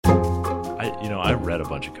I read a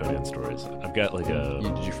bunch of Conan stories. I've got like a...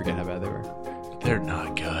 Did you forget how bad they were? They're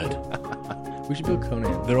not good. We should build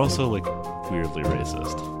Conan. They're also like weirdly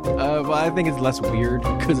racist. Well, I think it's less weird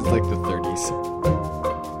because it's like the 30s.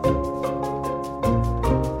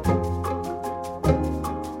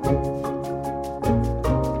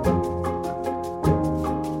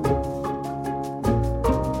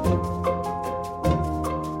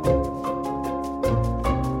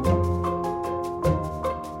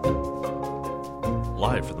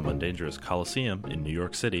 Live from the Mundangerous Coliseum in New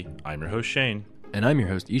York City, I'm your host Shane. And I'm your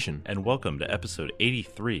host Ishan. And welcome to episode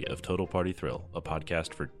 83 of Total Party Thrill, a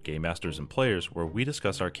podcast for game masters and players where we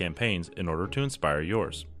discuss our campaigns in order to inspire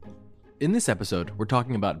yours. In this episode, we're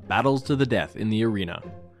talking about battles to the death in the arena.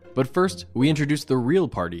 But first, we introduce the real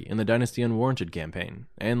party in the Dynasty Unwarranted campaign,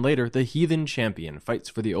 and later, the Heathen champion fights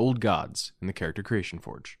for the old gods in the Character Creation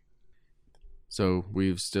Forge. So,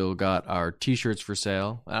 we've still got our t-shirts for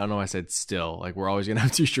sale. I don't know why I said still, like we're always going to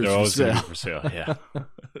have t-shirts They're for always sale. going to be for sale, yeah.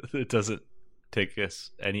 It doesn't take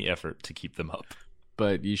us any effort to keep them up.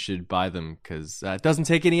 But you should buy them, because it doesn't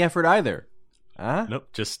take any effort either. Huh? Nope,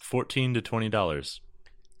 just $14 to $20.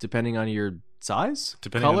 Depending on your size,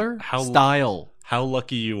 Depending color, on how style. How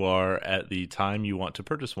lucky you are at the time you want to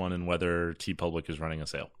purchase one and whether TeePublic is running a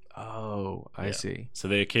sale. Oh, I see. So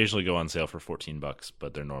they occasionally go on sale for $14,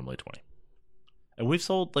 but they're normally $20. And we've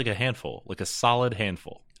sold like a handful, like a solid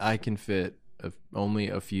handful. I can fit only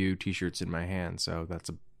a few t-shirts in my hand, so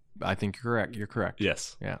I think you're correct. You're correct.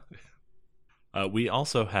 Yes. Yeah. We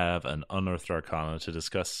also have an Unearthed Arcana to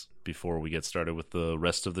discuss before we get started with the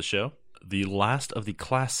rest of the show. The last of the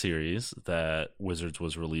class series that Wizards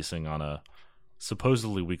was releasing on a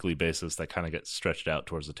supposedly weekly basis that kind of gets stretched out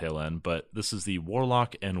towards the tail end, but this is the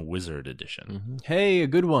Warlock and Wizard edition. Mm-hmm. Hey, a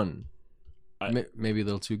good one. Maybe a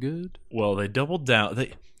little too good? Well, they doubled down.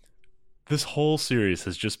 This whole series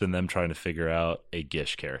has just been them trying to figure out a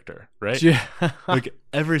Gish character, right? Yeah. Like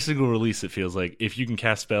every single release, it feels like if you can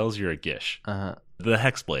cast spells, you're a Gish. Uh-huh. The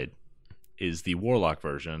Hexblade is the Warlock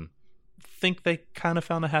version. Think they kind of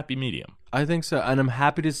found a happy medium. I think so, and I'm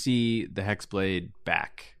happy to see the Hexblade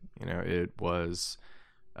back. You know, it was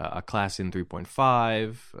a class in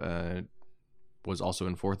 3.5, was also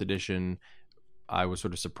in 4th edition. I was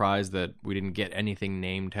sort of surprised that we didn't get anything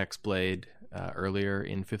named Hexblade earlier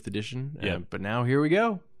in 5th edition. Yeah. But now here we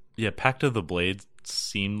go. Yeah, Pact of the Blade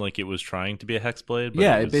seemed like it was trying to be a Hexblade. But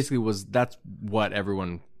yeah, it basically was. That's what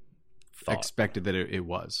everyone expected that it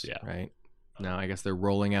was. Yeah. Right? Now, I guess they're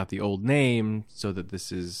rolling out the old name so that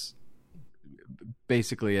this is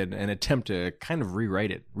basically an attempt to kind of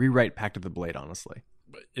rewrite Pact of the Blade, honestly.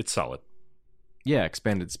 It's solid. Yeah,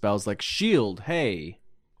 expanded spells like Shield, hey.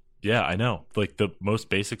 Yeah, I know. Like the most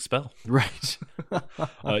basic spell. Right.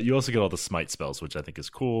 You also get all the smite spells, which I think is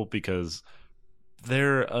cool because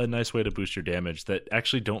they're a nice way to boost your damage that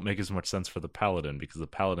actually don't make as much sense for the paladin because the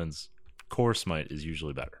paladin's core smite is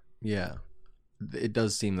usually better. Yeah. It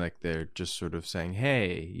does seem like they're just sort of saying,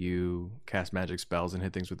 hey, you cast magic spells and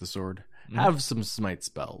hit things with the sword. Have some smite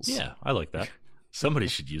spells. Yeah, I like that. Somebody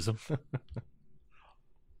should use them.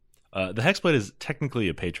 The Hexblade is technically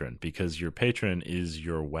a patron because your patron is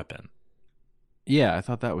your weapon. Yeah, I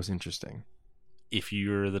thought that was interesting. If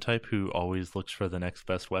you're the type who always looks for the next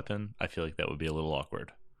best weapon, I feel like that would be a little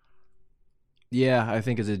awkward. Yeah, I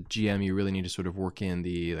think as a GM, you really need to sort of work in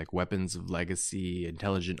the like weapons of legacy,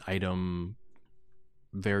 intelligent item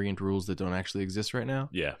variant rules that don't actually exist right now.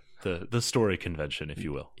 Yeah, the story convention, if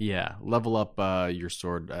you will. Yeah, level up your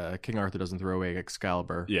sword. King Arthur doesn't throw away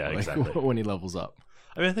Excalibur. Yeah, exactly. When he levels up.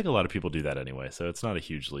 I mean, I think a lot of people do that anyway, so it's not a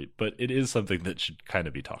huge leap, but it is something that should kind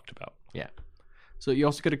of be talked about. Yeah. So you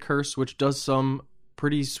also get a curse, which does some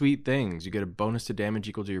pretty sweet things. You get a bonus to damage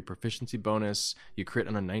equal to your proficiency bonus. You crit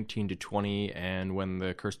on a 19 to 20, and when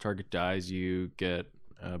the cursed target dies, you get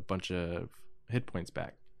a bunch of hit points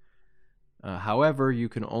back. However, you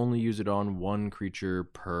can only use it on one creature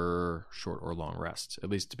per short or long rest, at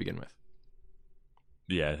least to begin with.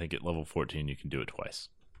 Yeah, I think at level 14 you can do it twice.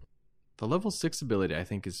 The level 6 ability, I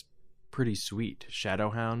think, is pretty sweet.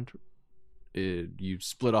 Shadowhound. You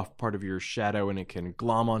split off part of your shadow and it can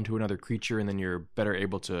glom onto another creature, and then you're better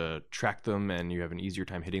able to track them and you have an easier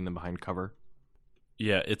time hitting them behind cover.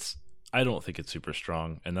 Yeah, I don't think it's super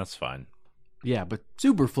strong, and that's fine. Yeah, but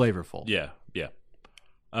super flavorful. Yeah.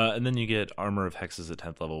 And then you get Armor of Hexes at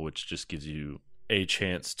 10th level, which just gives you a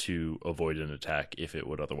chance to avoid an attack if it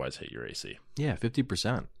would otherwise hit your AC. Yeah,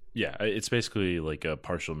 50%. Yeah, it's basically like a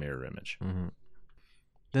partial mirror image. Mm-hmm.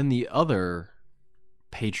 Then the other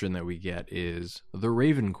patron that we get is the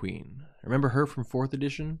Raven Queen. Remember her from 4th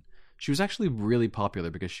edition? She was actually really popular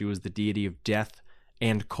because she was the deity of death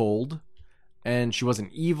and cold. And she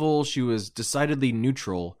wasn't evil. She was decidedly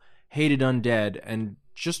neutral, hated undead, and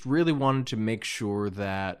just really wanted to make sure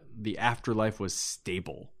that the afterlife was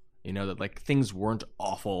stable. You know, that like things weren't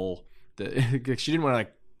awful. That she didn't want to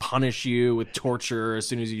like punish you with torture as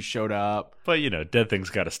soon as you showed up. But, dead things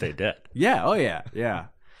got to stay dead. Yeah. Oh, yeah. Yeah.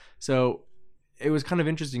 So it was kind of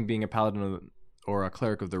interesting being a paladin or a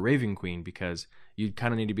cleric of the Raven Queen, because you'd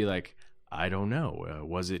kind of need to be like, I don't know.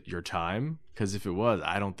 Was it your time? Because if it was,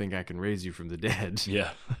 I don't think I can raise you from the dead.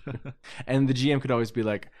 Yeah. And the GM could always be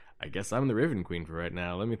like, I guess I'm the Raven Queen for right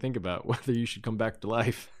now. Let me think about whether you should come back to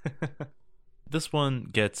life. This one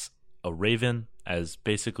gets a Raven as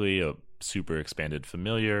basically a super expanded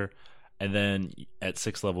familiar. And then at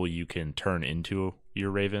 6th level, you can turn into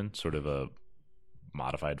your Raven, sort of a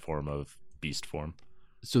modified form of beast form.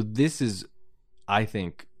 So this is, I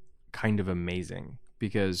think, kind of amazing,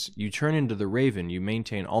 because you turn into the Raven, you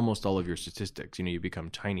maintain almost all of your statistics. You become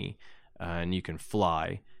tiny, and you can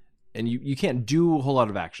fly, and you can't do a whole lot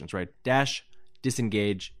of actions, right? Dash,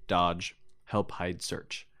 disengage, dodge, help, hide,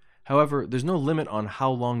 search. However, there's no limit on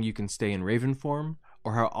how long you can stay in Raven form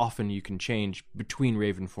or how often you can change between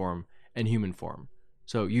Raven form and human form.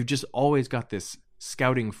 So you've just always got this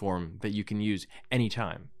scouting form that you can use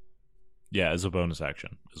anytime. Yeah, as a bonus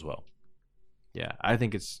action as well. Yeah, I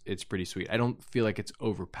think it's pretty sweet. I don't feel like it's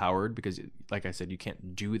overpowered because, like I said, you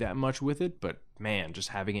can't do that much with it. But man, just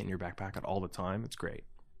having it in your back pocket all the time, it's great.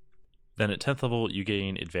 Then at 10th level, you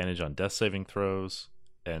gain advantage on death saving throws,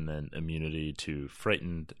 and then immunity to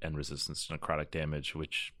frightened and resistance to necrotic damage,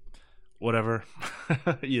 which, whatever.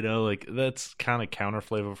 That's kind of counter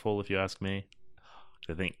flavorful if you ask me.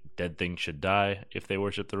 I think dead things should die if they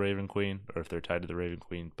worship the Raven Queen or if they're tied to the Raven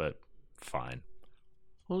Queen, but fine.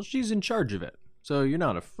 Well, she's in charge of it, so you're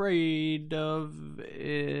not afraid of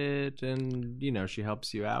it, and, she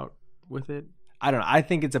helps you out with it. I don't know. I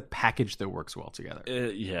think it's a package that works well together.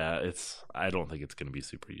 I don't think it's going to be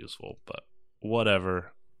super useful, but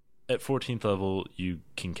whatever. At 14th level, you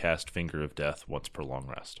can cast Finger of Death once per long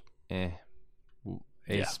rest.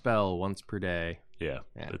 Spell once per day. Yeah,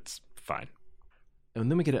 it's fine. And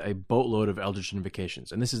then we get a boatload of Eldritch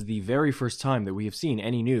Invocations, and this is the very first time that we have seen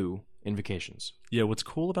any new invocations. Yeah, what's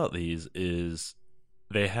cool about these is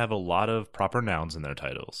they have a lot of proper nouns in their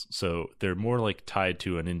titles. So they're more like tied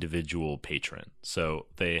to an individual patron. So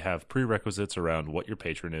they have prerequisites around what your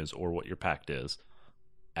patron is or what your pact is,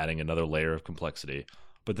 adding another layer of complexity.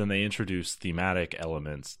 But then they introduce thematic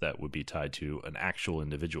elements that would be tied to an actual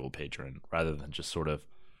individual patron rather than just sort of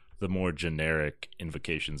the more generic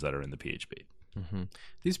invocations that are in the PHP. Mm-hmm.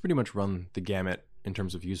 These pretty much run the gamut in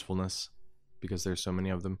terms of usefulness because there's so many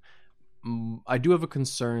of them. I do have a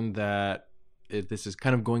concern that this is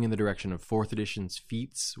kind of going in the direction of 4th edition's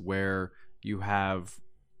feats, where you have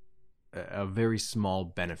a very small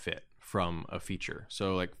benefit from a feature.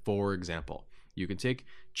 So, like, for example, you can take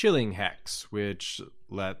Chilling Hex, which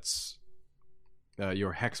lets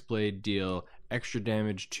your Hexblade deal extra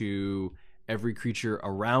damage to every creature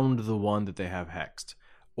around the one that they have hexed.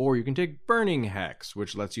 Or you can take Burning Hex,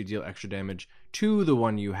 which lets you deal extra damage to the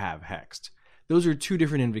one you have hexed. Those are two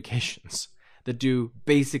different invocations that do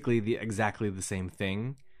basically exactly the same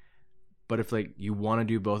thing. But if you want to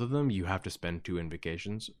do both of them, you have to spend 2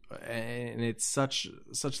 invocations. And it's such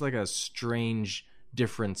like a strange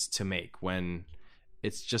difference to make when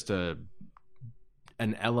it's just an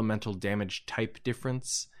elemental damage type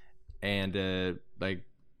difference, and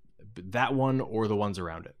that one or the ones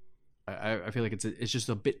around it. I feel like it's just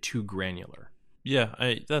a bit too granular.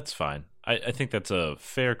 Yeah, that's fine. I think that's a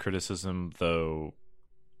fair criticism, though.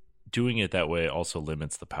 Doing it that way also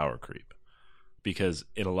limits the power creep, because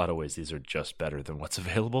in a lot of ways these are just better than what's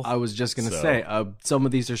available. I was just going to say, some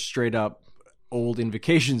of these are straight up old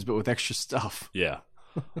invocations, but with extra stuff. Yeah.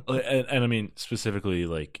 and I mean, specifically,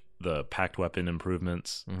 like, the packed weapon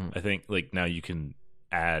improvements, I think, like, now you can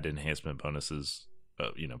add enhancement bonuses,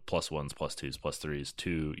 +1s, +2s, +3s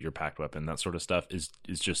to your packed weapon. That sort of stuff is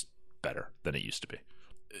just better than it used to be.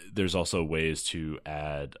 There's also ways to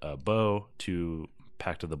add a bow to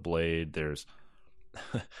Pact of the Blade. There's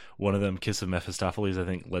one of them, Kiss of Mephistopheles, I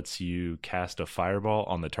think, lets you cast a fireball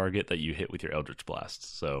on the target that you hit with your Eldritch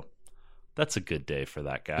Blast. So that's a good day for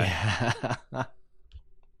that guy. Yeah.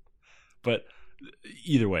 But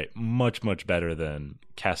either way, much, much better than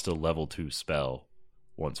cast a level 2 spell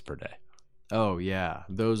once per day. Oh, yeah.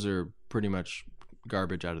 Those are pretty much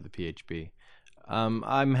garbage out of the PHP.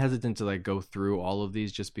 I'm hesitant to go through all of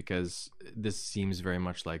these just because this seems very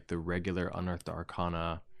much like the regular Unearthed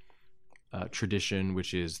Arcana tradition,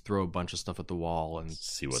 which is throw a bunch of stuff at the wall and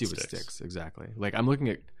see what sticks. Exactly. Like, I'm looking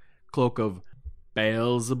at Cloak of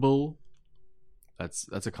Beelzebul,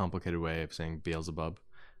 That's a complicated way of saying Beelzebub.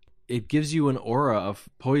 It gives you an aura of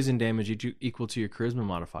poison damage equal to your charisma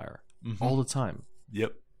modifier all the time.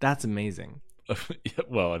 Yep. That's amazing.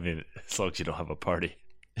 Well, I mean, as long as you don't have a party.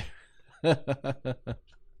 But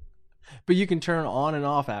you can turn it on and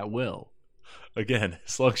off at will. Again,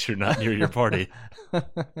 as long as you're not near your party.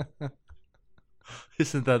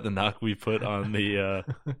 Isn't that the knock we put on the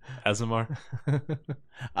Azamar?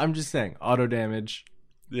 I'm just saying, auto damage.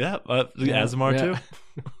 Yeah, the Azamar too.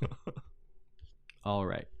 All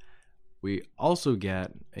right. We also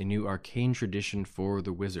get a new arcane tradition for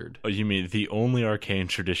the wizard. Oh, you mean the only arcane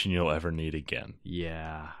tradition you'll ever need again?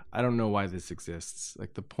 Yeah. I don't know why this exists.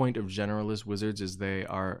 Like, the point of generalist wizards is they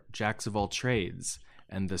are jacks of all trades,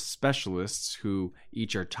 and the specialists, who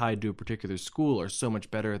each are tied to a particular school, are so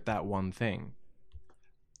much better at that one thing.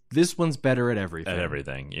 This one's better at everything. At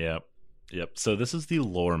everything, yep. So this is the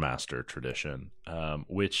Lore Master tradition,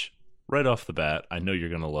 which, right off the bat, I know you're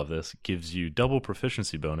going to love this, gives you double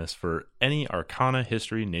proficiency bonus for any Arcana,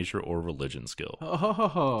 History, Nature, or Religion skill.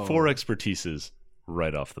 Oh. 4 expertises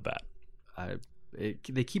right off the bat.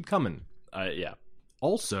 They keep coming. Yeah.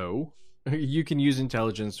 Also, you can use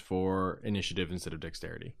intelligence for initiative instead of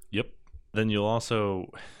dexterity. Yep. Then you'll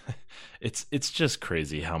also... It's just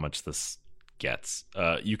crazy how much this gets.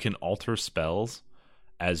 You can alter spells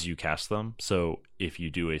as you cast them. So if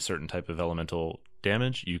you do a certain type of elemental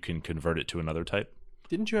damage, you can convert it to another type.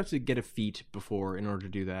 Didn't you have to get a feat before in order to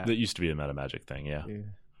do that? That used to be a meta magic thing, yeah.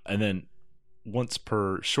 And then once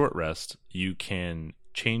per short rest, you can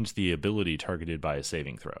change the ability targeted by a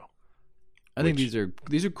saving throw. I think these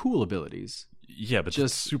are cool abilities. Yeah, but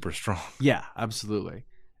just super strong. Yeah, absolutely.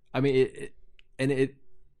 I mean, it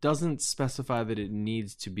doesn't specify that it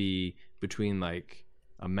needs to be between like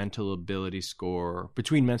a mental ability score,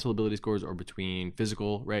 between mental ability scores or between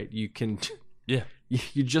physical, right? You can, yeah,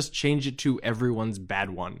 you just change it to everyone's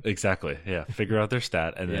bad one. Exactly. Yeah, figure out their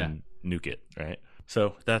stat and then nuke it, right?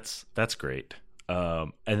 So that's great.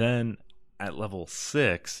 And then at level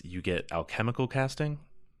 6, you get alchemical casting,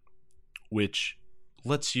 which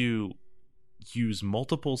lets you use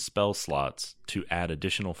multiple spell slots to add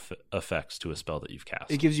additional effects to a spell that you've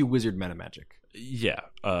cast. It gives you wizard meta magic. Yeah,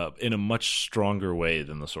 in a much stronger way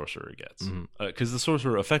than the sorcerer gets. Because the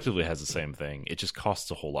sorcerer effectively has the same thing. It just costs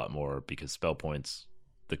a whole lot more because spell points,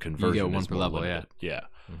 the conversion you get one is per more level, limited. Yeah.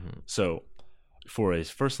 So for a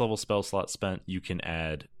first level spell slot spent, you can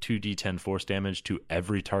add 2d10 force damage to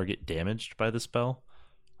every target damaged by the spell,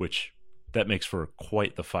 which that makes for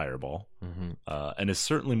quite the fireball, and is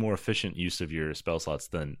certainly more efficient use of your spell slots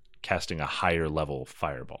than casting a higher level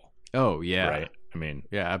fireball. Oh, yeah. Right? I mean...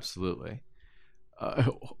 Yeah, absolutely.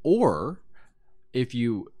 Or, if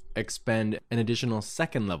you expend an additional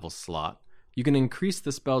second level slot, you can increase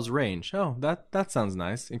the spell's range. Oh, that sounds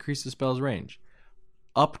nice. Increase the spell's range.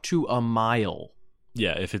 Up to a mile.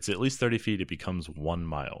 Yeah, if it's at least 30 feet, it becomes 1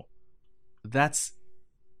 mile. That's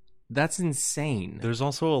insane. There's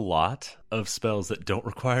also a lot of spells that don't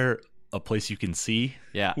require a place you can see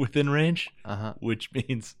within range, which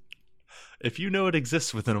means if you know it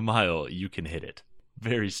exists within a mile, you can hit it.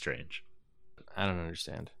 Very strange. I don't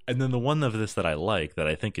understand. And then the one of this that I like, that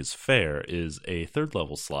I think is fair, is a third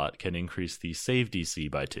level slot can increase the save DC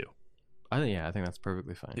by 2. I think that's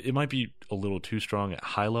perfectly fine. It might be a little too strong at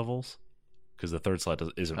high levels, because the third slot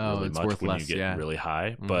isn't really much when you get really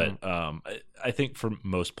high. But I think for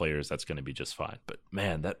most players, that's going to be just fine. But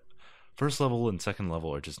man, that first level and second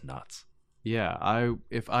level are just nuts. Yeah,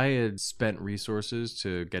 if I had spent resources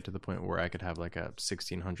to get to the point where I could have like a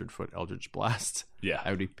 1,600-foot Eldritch Blast, I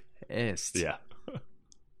would be pissed. Yeah.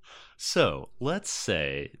 So let's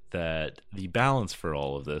say that the balance for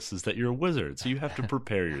all of this is that you're a wizard, so you have to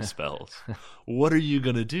prepare your spells. What are you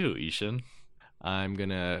going to do, Ishan? I'm going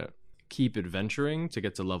to keep adventuring to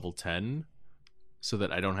get to level 10 so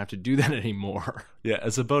that I don't have to do that anymore. Yeah,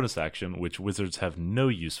 as a bonus action, which wizards have no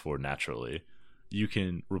use for naturally, you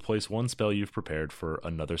can replace one spell you've prepared for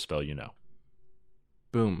another spell you know.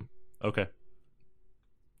 Boom. Okay.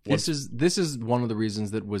 This is one of the reasons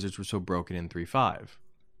that wizards were so broken in 3.5.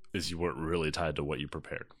 Is you weren't really tied to what you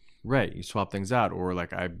prepared. Right, you swap things out, or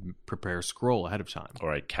like I prepare a scroll ahead of time.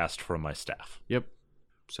 Or I cast from my staff. Yep.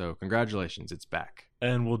 So congratulations, it's back.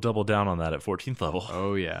 And we'll double down on that at 14th level.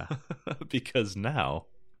 Oh, yeah. Because now,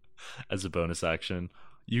 as a bonus action,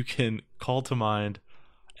 you can call to mind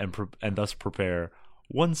and thus prepare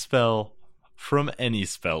one spell from any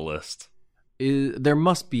spell list. There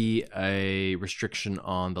must be a restriction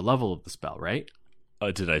on the level of the spell, right?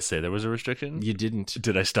 Did I say there was a restriction? You didn't.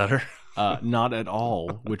 Did I stutter? Not at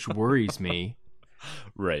all, which worries me.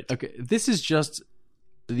 Right. Okay, this is just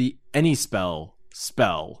the any spell.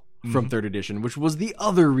 from 3rd edition, which was the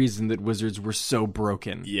other reason that wizards were so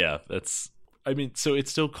broken. Yeah, so it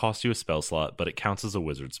still costs you a spell slot, but it counts as a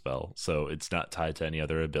wizard spell, so it's not tied to any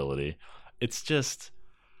other ability. It's just,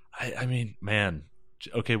 I mean, man,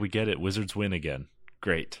 okay, we get it. Wizards win again.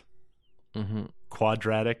 Great. Mm-hmm.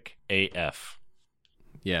 Quadratic AF.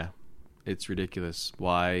 Yeah, it's ridiculous.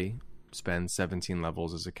 Why spend 17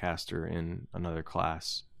 levels as a caster in another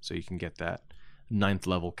class so you can get that 9th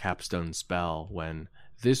level capstone spell when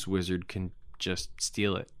this wizard can just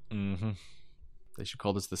steal it? Mm-hmm. They should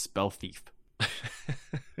call this the spell thief.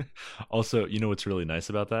 Also, you know what's really nice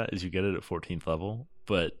about that is you get it at 14th level,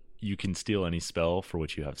 but you can steal any spell for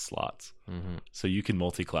which you have slots. Mm-hmm. So you can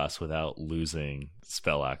multi-class without losing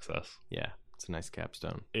spell access. Yeah, it's a nice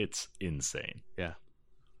capstone. It's insane. Yeah.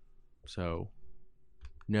 So,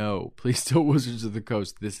 no, please don't Wizards of the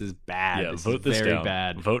Coast. This is bad. Yeah, this vote is this very down.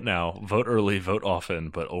 bad. Vote now. Vote early. Vote often.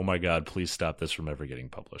 But oh my god, please stop this from ever getting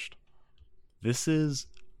published. This is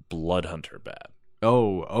Bloodhunter bad.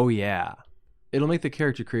 Oh yeah. It'll make the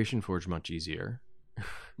character creation forge much easier.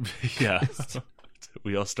 Yeah.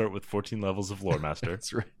 We all start with 14 levels of Lore Master.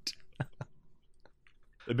 That's right.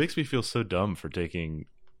 It makes me feel so dumb for taking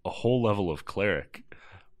a whole level of cleric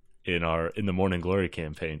in the Morning Glory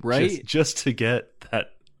campaign, right? Just to get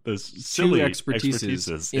those silly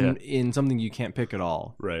expertises in something you can't pick at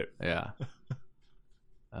all. Right. Yeah.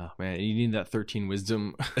 Oh man, you need that 13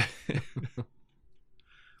 wisdom.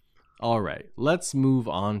 All right, let's move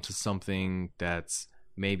on to something that's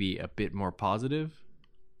maybe a bit more positive.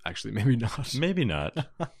 Actually, maybe not. Maybe not.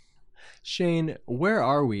 Shane, where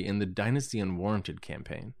are we in the Dynasty Unwarranted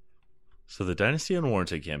campaign? So the Dynasty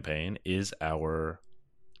Unwarranted campaign is our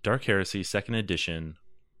Dark Heresy 2nd edition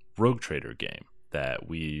Rogue Trader game that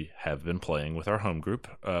we have been playing with our home group.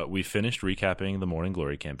 We finished recapping the Morning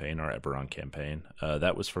Glory campaign, our Eberron campaign.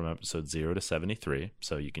 That was from episode 0 to 73,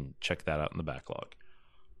 so you can check that out in the backlog.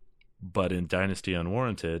 But in Dynasty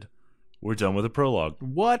Unwarranted, we're done with the prologue.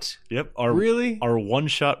 What? Yep. Really? Our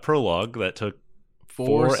one-shot prologue that took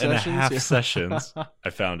 4.5 sessions, I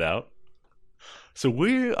found out. So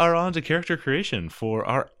we are on to character creation for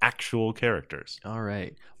our actual characters. All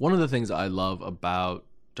right. One of the things I love about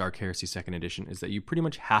Dark Heresy 2nd edition is that you pretty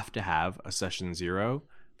much have to have a session 0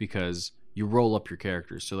 because you roll up your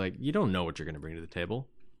characters. So, like, you don't know what you're going to bring to the table.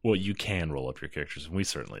 Well, you can roll up your characters, and we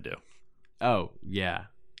certainly do. Oh, yeah.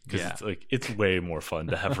 Because it's way more fun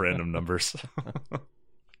to have random numbers.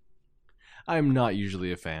 I'm not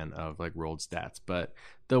usually a fan of like rolled stats, but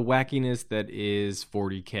the wackiness that is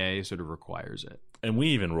 40k sort of requires it. And we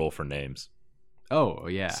even roll for names. Oh,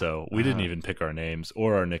 yeah. So we didn't even pick our names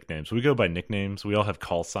or our nicknames. We go by nicknames. We all have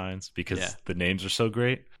call signs because the names are so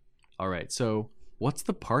great. All right. So what's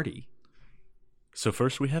the party? So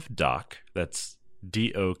first we have Doc. That's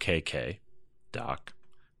Dokk. Doc.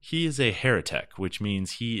 He is a heretic, which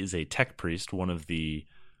means he is a tech priest, one of the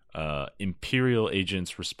Imperial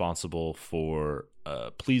agents responsible for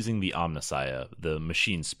pleasing the Omnissiah, the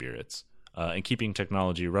machine spirits, and keeping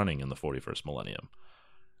technology running in the 41st millennium.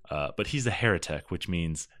 But he's a heretic, which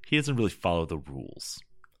means he doesn't really follow the rules.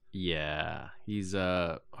 Yeah, he's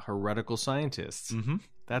a heretical scientist. Mm-hmm.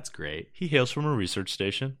 That's great. He hails from a research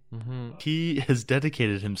station. Mm-hmm. He has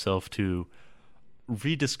dedicated himself to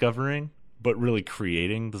rediscovering, but really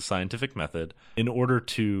creating the scientific method in order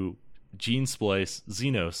to gene splice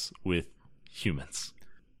Xenos with humans.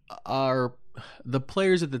 The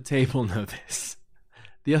players at the table know this.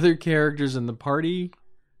 The other characters in the party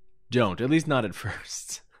don't, at least not at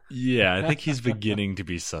first. Yeah, I think he's beginning to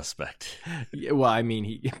be suspect. Yeah, well, I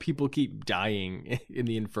mean, people keep dying in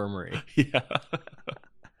the infirmary. Yeah.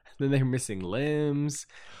 Then they're missing limbs.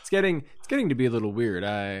 It's getting to be a little weird.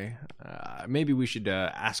 Maybe we should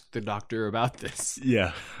ask the doctor about this.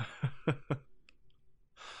 Yeah.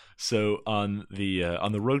 So on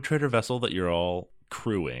the Rogue Trader vessel that you're all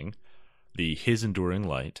crewing, the His Enduring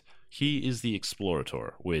Light, he is the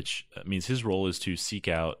explorator, which means his role is to seek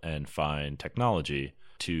out and find technology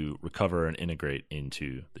to recover and integrate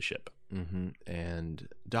into the ship. Mm-hmm. And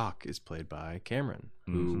Doc is played by Cameron,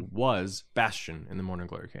 who was Bastion in the Morning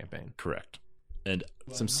Glory campaign. Correct. And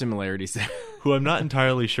some similarities there. Who I'm not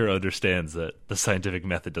entirely sure understands that the scientific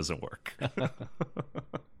method doesn't work.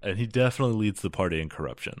 And he definitely leads the party in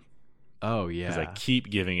corruption. Oh, yeah. Because I keep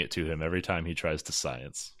giving it to him every time he tries to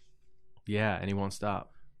science. Yeah, and he won't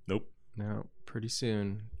stop. Nope. No, pretty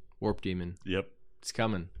soon. Warp Demon. Yep. It's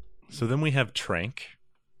coming. So then we have Trank,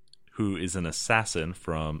 who is an assassin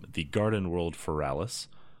from the Garden World Feralis,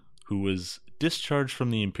 who was discharged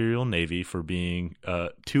from the Imperial Navy for being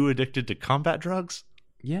too addicted to combat drugs.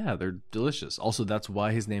 Yeah, they're delicious. Also, that's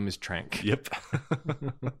why his name is Trank. Yep.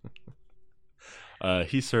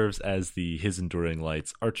 He serves as the His Enduring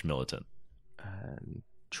Light's arch-militant. And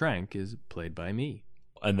Trank is played by me.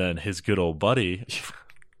 And then his good old buddy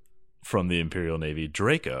from the Imperial Navy,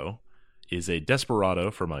 Draco, is a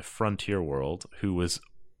desperado for my frontier world who was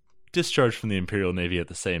discharged from the Imperial Navy at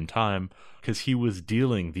the same time because he was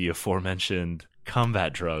dealing the aforementioned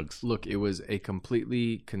combat drugs. Look, it was a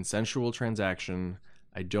completely consensual transaction.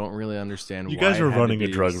 I don't really understand you why guys were it had to running a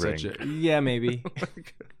be drug such ring. Yeah, maybe.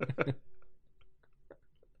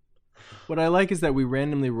 What I like is that we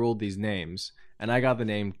randomly rolled these names, and I got the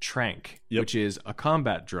name Trank, Yep. which is a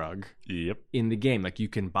combat drug Yep. in the game. Like, you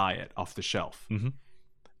can buy it off the shelf. Mm-hmm.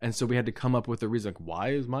 And so we had to come up with a reason, like, why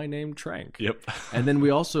is my name Trank? Yep. And then we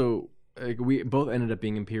also, we both ended up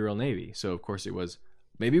being Imperial Navy. So, of course, it was,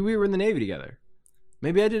 maybe we were in the Navy together.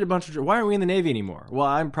 Maybe I did a bunch of, why aren't we in the Navy anymore? Well,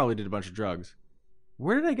 I probably did a bunch of drugs.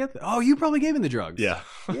 Where did I get that? Oh, you probably gave me the drugs. Yeah.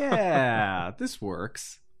 Yeah, this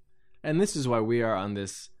works. And this is why we are on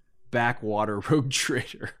this backwater rogue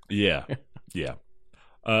trader. Yeah. Yeah.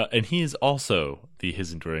 And he is also the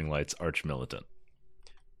His Enduring Light's arch-militant.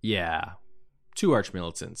 Yeah. 2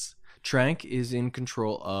 arch-militants. Trank is in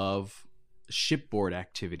control of shipboard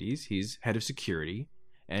activities. He's head of security.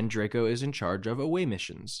 And Draco is in charge of away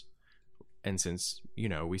missions. And since,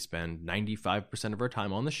 we spend 95% of our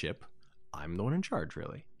time on the ship, I'm the one in charge,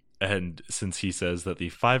 really. And since he says that the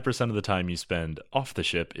 5% of the time you spend off the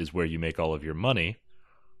ship is where you make all of your money,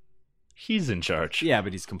 he's in charge. Yeah,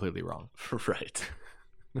 but he's completely wrong. Right.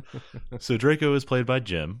 So Draco is played by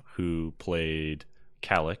Jim, who played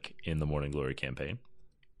Calic in the Morning Glory campaign.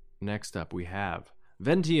 Next up, we have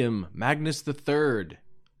Ventium Magnus III.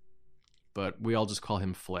 But we all just call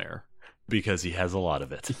him Flare. Because he has a lot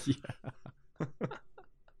of it. Yeah.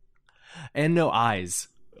 And no eyes.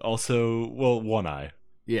 Also, well, one eye.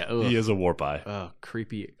 Yeah. Ugh. He has a warp eye. Oh,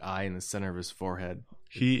 creepy eye in the center of his forehead.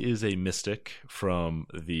 He is a mystic from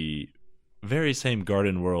the very same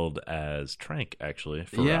garden world as Trank, actually,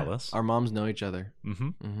 Feralis. Yeah, our moms know each other. Mm-hmm.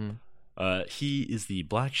 Mm-hmm. He is the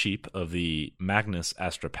black sheep of the Magnus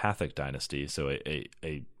Astropathic dynasty, so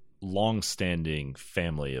a long-standing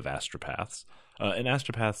family of astropaths. And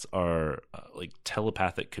astropaths are like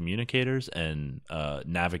telepathic communicators and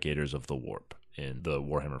navigators of the warp in the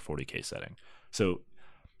Warhammer 40k setting. So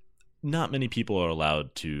not many people are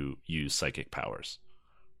allowed to use psychic powers.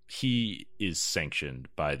 He is sanctioned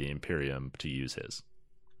by the Imperium to use his.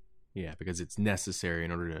 Yeah, because it's necessary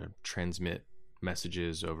in order to transmit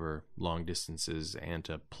messages over long distances and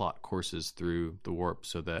to plot courses through the warp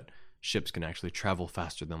so that ships can actually travel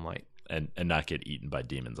faster than light. And not get eaten by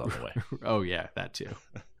demons on the way. Oh, yeah, that too.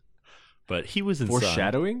 But he was assigned...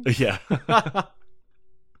 Foreshadowing? Yeah.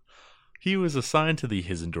 He was assigned to the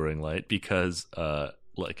His Enduring Light because,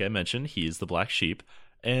 like I mentioned, he is the black sheep,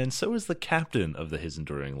 and so is the captain of the His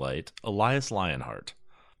Enduring Light, Elias Lionheart.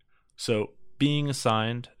 So, being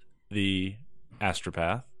assigned the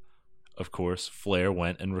astropath, of course, Flair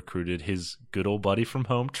went and recruited his good old buddy from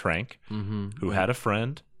home, Trank, who had a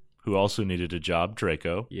friend who also needed a job,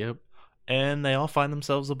 Draco. Yep. And they all find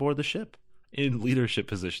themselves aboard the ship, in leadership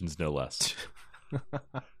positions no less.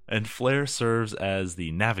 And Flair serves as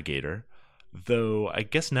the navigator, though I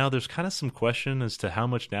guess now there's kind of some question as to how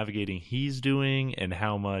much navigating he's doing and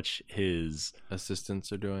how much his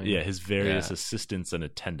assistants are doing. Yeah, his various assistants and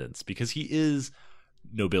attendants, because he is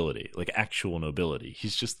nobility, like actual nobility.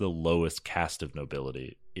 He's just the lowest caste of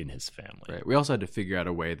nobility in his family. Right. We also had to figure out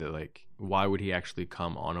a way that, like, why would he actually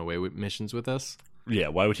come on away with missions with us? Yeah,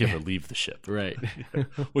 why would he ever leave the ship? Right.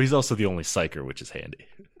 Well, he's also the only psyker, which is handy.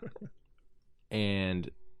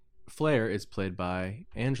 And Flair is played by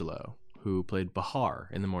Angelo, who played Bahar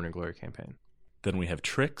in the Morning Glory campaign. Then we have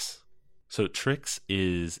Trix. So Trix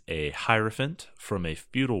is a Hierophant from a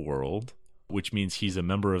feudal world, which means he's a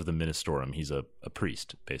member of the Ministorum. He's a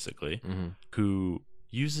priest, basically, who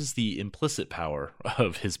uses the implicit power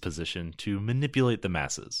of his position to manipulate the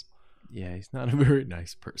masses. Yeah, he's not a very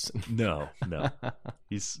nice person. No.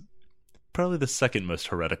 He's probably the second most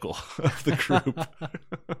heretical of the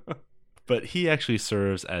group. But he actually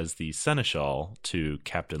serves as the seneschal to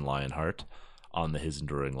Captain Lionheart on the His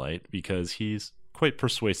Enduring Light because he's quite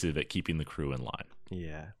persuasive at keeping the crew in line.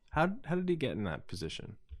 Yeah. How did he get in that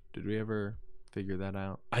position? Did we ever figure that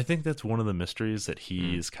out? I think that's one of the mysteries that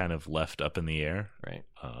he's kind of left up in the air. Right.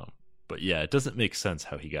 But yeah, it doesn't make sense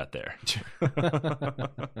how he got there.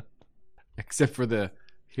 Except for the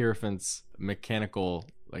Hierophant's mechanical,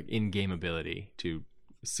 like, in-game ability to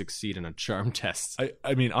succeed in a charm test.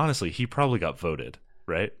 I mean, honestly, he probably got voted,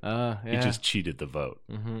 right? Yeah. He just cheated the vote.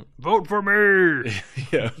 Vote for me!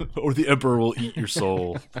 Yeah, or the Emperor will eat your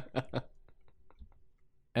soul.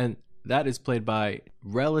 And that is played by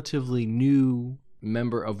relatively new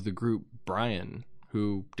member of the group, Brian,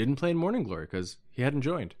 who didn't play in Morning Glory because he hadn't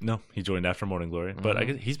joined. No, he joined after Morning Glory. But I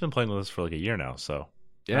guess he's been playing with us for like a year now, so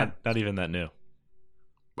Yeah. not even that new.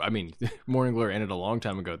 I mean, Morning Glory ended a long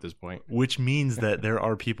time ago at this point. Which means that there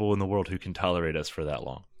are people in the world who can tolerate us for that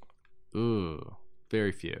long. Ooh,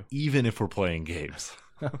 very few. Even if we're playing games.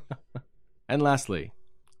 And lastly,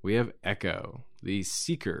 we have Echo, the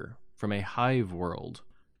Seeker from a hive world.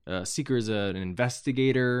 Seeker is an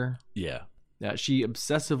investigator. Yeah. She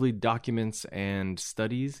obsessively documents and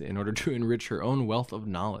studies in order to enrich her own wealth of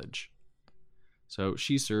knowledge. So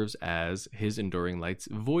she serves as his Enduring Light's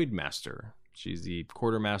Void Master. She's the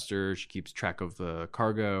quartermaster. She keeps track of the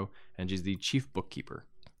cargo, and she's the chief bookkeeper.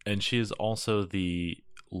 And she is also the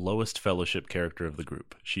lowest fellowship character of the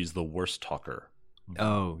group. She's the worst talker.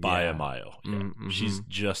 By a mile. Yeah. Mm-hmm. She's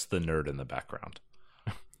just the nerd in the background.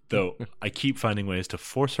 Though I keep finding ways to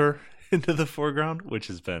force her into the foreground, which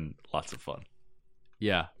has been lots of fun.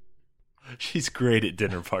 Yeah. She's great at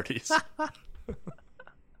dinner parties.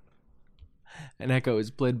 And Echo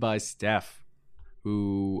is played by Steph,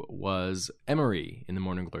 who was Emery in the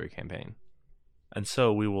Morning Glory campaign. And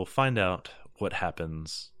so we will find out what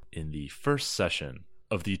happens in the first session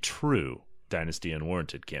of the true Dynasty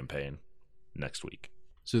Unwarranted campaign next week.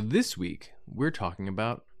 So this week, we're talking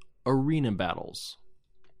about arena battles.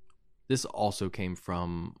 This also came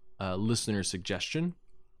from a listener suggestion.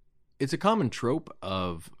 It's a common trope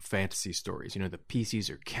of fantasy stories. You know, the PCs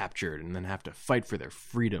are captured and then have to fight for their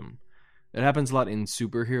freedom. It happens a lot in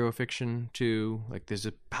superhero fiction, too. Like, there's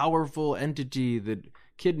a powerful entity that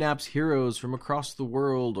kidnaps heroes from across the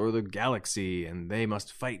world or the galaxy, and they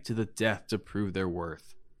must fight to the death to prove their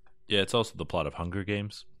worth. Yeah, it's also the plot of Hunger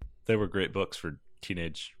Games. They were great books for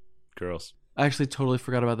teenage girls. I actually totally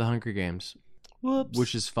forgot about the Hunger Games. Whoops.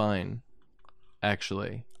 Which is fine,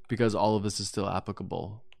 actually, because all of this is still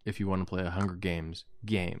applicable if you want to play a Hunger Games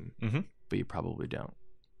game. Mm-hmm. But you probably don't.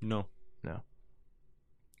 No. No.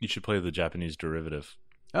 You should play the Japanese derivative.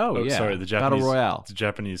 Oh yeah. Sorry, the Japanese Battle Royale. The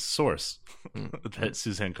Japanese source that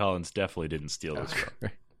Suzanne Collins definitely didn't steal this from.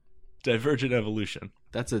 Divergent Evolution.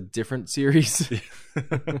 That's a different series.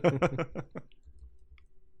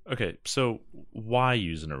 Okay, so why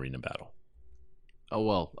use an arena battle? Oh,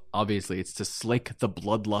 well, obviously it's to slake the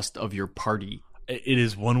bloodlust of your party. It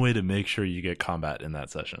is one way to make sure you get combat in that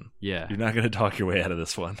session. Yeah. You're not going to talk your way out of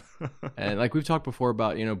this one. And like we've talked before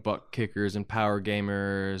about, you know, butt kickers and power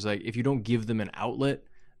gamers. Like, if you don't give them an outlet,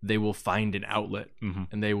 they will find an outlet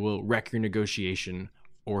and they will wreck your negotiation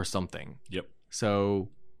or something. Yep. So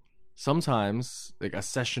sometimes, like, a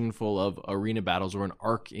session full of arena battles or an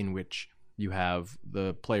arc in which you have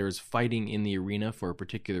the players fighting in the arena for a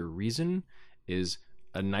particular reason is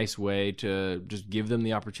a nice way to just give them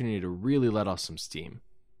the opportunity to really let off some steam.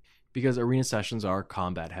 Because arena sessions are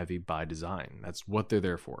combat heavy by design. That's what they're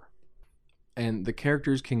there for. And the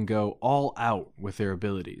characters can go all out with their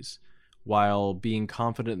abilities while being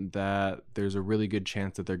confident that there's a really good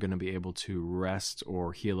chance that they're going to be able to rest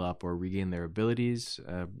or heal up or regain their abilities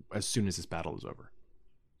as soon as this battle is over.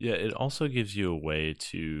 Yeah, it also gives you a way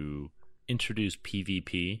to introduce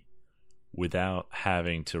PvP without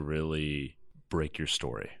having to really break your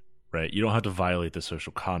story, right? You don't have to violate the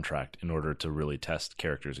social contract in order to really test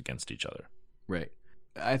characters against each other. Right.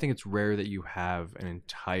 I think it's rare that you have an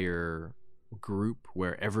entire group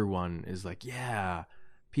where everyone is like, yeah,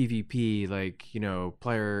 PvP, like, you know,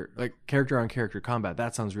 player, like character on character combat.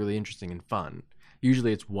 That sounds really interesting and fun.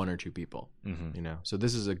 Usually it's one or two people, you know? So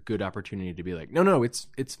this is a good opportunity to be like, no, it's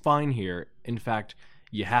fine here. In fact,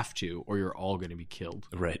 you have to, or you're all going to be killed.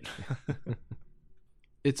 Right.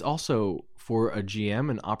 It's also, for a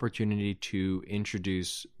GM, an opportunity to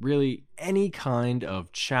introduce really any kind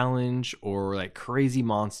of challenge or like crazy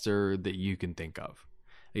monster that you can think of.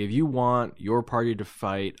 Like, if you want your party to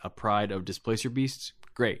fight a pride of Displacer Beasts,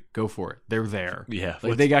 great, go for it. They're there. Yeah.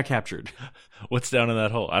 Like, they got captured. What's down in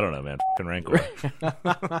that hole? I don't know, man. Fucking Rancor.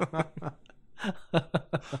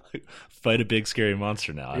 Fight a big scary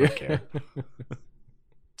monster now. I don't care.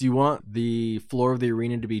 Do you want the floor of the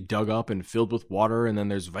arena to be dug up and filled with water, and then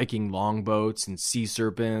there's Viking longboats and sea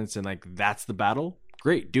serpents, and like that's the battle?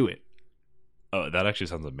 Great, do it. Oh, that actually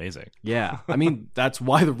sounds amazing. Yeah, I mean, that's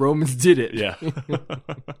why the Romans did it. Yeah.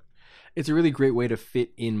 It's a really great way to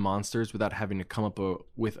fit in monsters without having to come up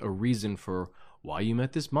with a reason for why you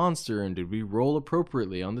met this monster, and did we roll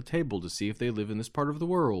appropriately on the table to see if they live in this part of the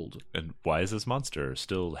world. And why is this monster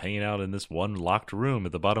still hanging out in this one locked room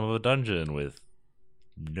at the bottom of a dungeon with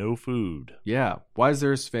no food? Yeah. Why is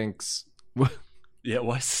there a Sphinx? Yeah,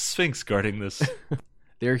 why is the Sphinx guarding this?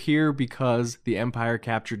 They're here because the Empire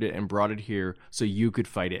captured it and brought it here so you could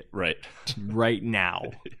fight it. Right. Right now.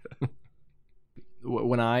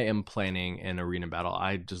 when I am planning an arena battle,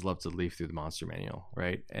 I just love to leaf through the monster manual,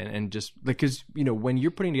 right? And just because, when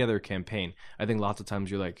you're putting together a campaign, I think lots of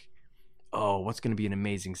times you're like, oh, what's going to be an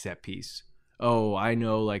amazing set piece? Oh, I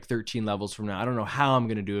know, like 13 levels from now, I don't know how I'm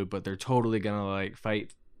going to do it, but they're totally going to like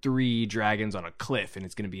fight 3 dragons on a cliff and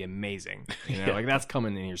it's going to be amazing. Like that's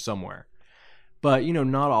coming in here somewhere. But,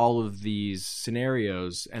 not all of these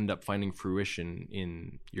scenarios end up finding fruition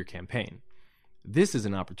in your campaign. This is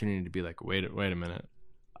an opportunity to be like, wait a minute.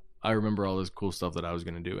 I remember all this cool stuff that I was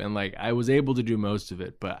going to do. And like, I was able to do most of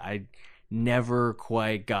it, but I never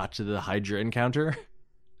quite got to the Hydra encounter.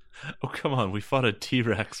 Oh, come on. We fought a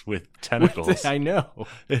T-Rex with tentacles. I know.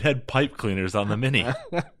 It had pipe cleaners on the mini.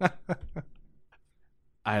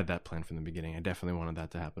 I had that planned from the beginning. I definitely wanted that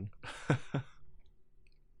to happen.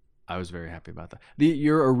 I was very happy about that.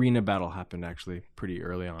 Your arena battle happened actually pretty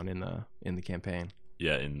early on in the campaign.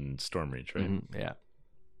 Yeah, in Stormreach, right? Mm-hmm, yeah.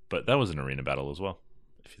 But that was an arena battle as well,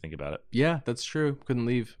 if you think about it. Yeah, that's true. Couldn't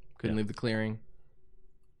leave the clearing.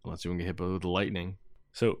 Unless you want to get hit with the lightning.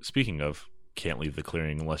 So, speaking of can't leave the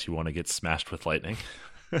clearing unless you want to get smashed with lightning.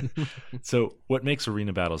 So, what makes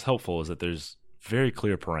arena battles helpful is that there's very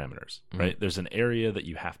clear parameters, right? There's an area that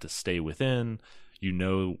you have to stay within. You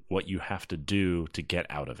know what you have to do to get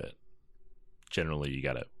out of it. Generally, you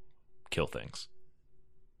got to kill things.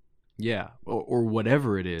 Yeah, or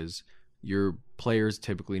whatever it is, your players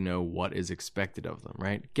typically know what is expected of them,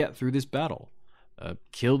 right? Get through this battle.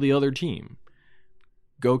 Kill the other team.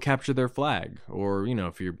 Go capture their flag. Or,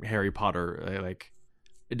 if you're Harry Potter, like,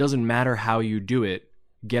 it doesn't matter how you do it.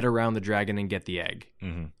 Get around the dragon and get the egg.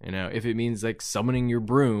 Mm-hmm. If it means like summoning your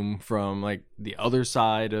broom from like the other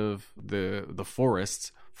side of the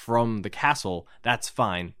forest from the castle, that's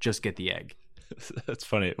fine. Just get the egg. That's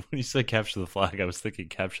funny. When you said capture the flag, I was thinking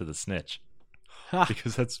capture the snitch.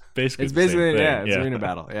 Because that's basically it's the same thing. It's arena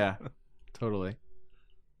battle. Yeah, totally.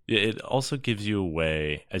 Yeah, it also gives you a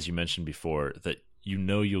way, as you mentioned before, that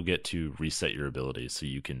you'll get to reset your abilities so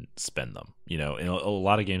you can spend them. In a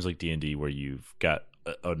lot of games like D&D where you've got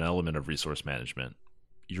an element of resource management,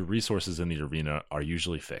 your resources in the arena are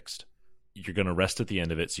usually fixed. You're going to rest at the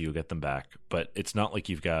end of it, so you'll get them back. But it's not like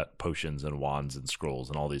you've got potions and wands and scrolls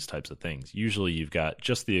and all these types of things. Usually you've got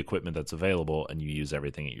just the equipment that's available, and you use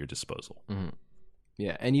everything at your disposal. Mm-hmm.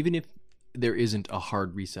 Yeah, and even if there isn't a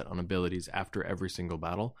hard reset on abilities after every single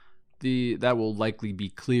battle, that will likely be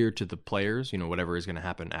clear to the players, whatever is going to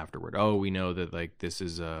happen afterward. Oh, we know that like this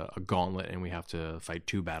is a gauntlet, and we have to fight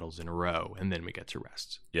 2 battles in a row, and then we get to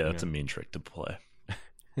rest. Yeah, that's a mean trick to play.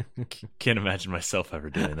 Can't imagine myself ever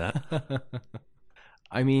doing that.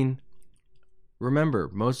 I mean, remember,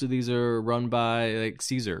 most of these are run by like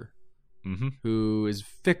Caesar, who is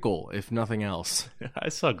fickle, if nothing else. I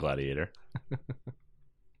saw Gladiator.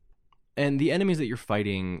 And the enemies that you're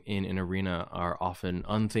fighting in an arena are often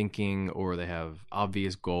unthinking, or they have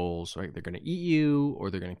obvious goals. Right? They're going to eat you, or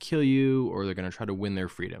they're going to kill you, or they're going to try to win their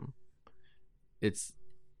freedom. It's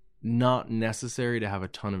not necessary to have a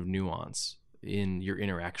ton of nuance in your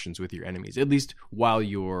interactions with your enemies, at least while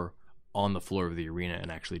you're on the floor of the arena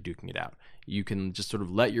and actually duking it out. You can just sort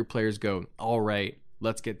of let your players go, all right,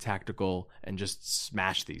 let's get tactical and just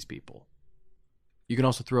smash these people. You can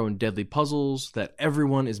also throw in deadly puzzles that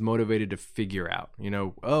everyone is motivated to figure out.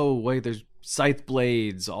 Oh, wait, there's scythe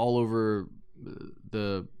blades all over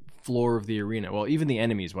the floor of the arena. Well, even the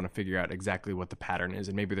enemies want to figure out exactly what the pattern is,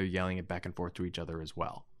 and maybe they're yelling it back and forth to each other as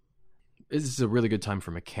well. This is a really good time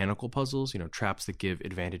for mechanical puzzles, traps that give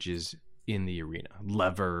advantages in the arena.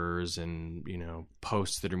 Levers and,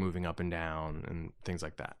 posts that are moving up and down and things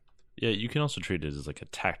like that. Yeah, you can also treat it as like a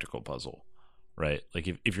tactical puzzle, right? Like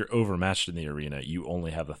if you're overmatched in the arena, you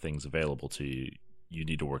only have the things available to you. You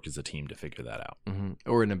need to work as a team to figure that out. Mm-hmm.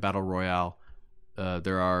 Or in a battle royale,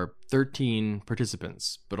 there are 13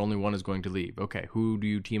 participants, but only one is going to leave. Okay, who do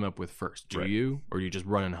you team up with first? Do you? Or do you just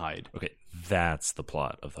run and hide? Okay, that's the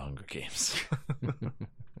plot of the Hunger Games.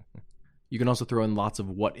 You can also throw in lots of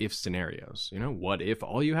what-if scenarios. What if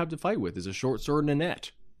all you have to fight with is a short sword and a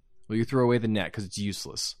net? Well, you throw away the net because it's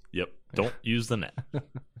useless. Yep, don't use the net.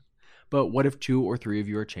 But what if 2 or 3 of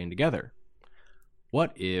you are chained together?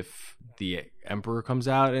 What if the Emperor comes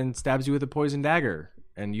out and stabs you with a poison dagger,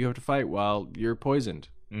 and you have to fight while you're poisoned?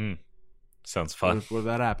 Sounds fun. What if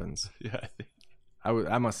that happens? Yeah.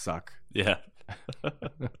 I must suck. Yeah.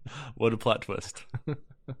 What a plot twist.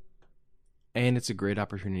 And it's a great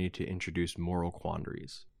opportunity to introduce moral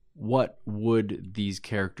quandaries. What would these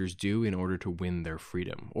characters do in order to win their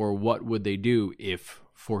freedom? Or what would they do if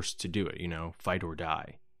forced to do it? Fight or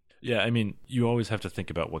die. Yeah, I mean, you always have to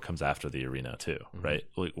think about what comes after the arena too, right?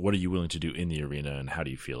 Like, what are you willing to do in the arena, and how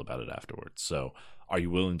do you feel about it afterwards? So, are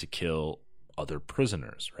you willing to kill other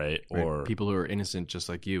prisoners, right? Right. Or people who are innocent just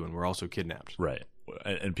like you and were also kidnapped. right,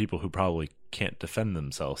 and people who probably can't defend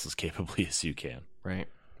themselves as capably as you can. Right.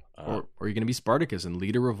 Or you're going to be Spartacus and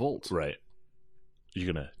lead a revolt. Right.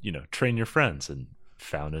 You're going to, train your friends and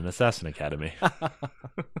found an assassin academy.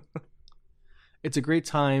 It's a great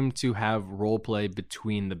time to have role play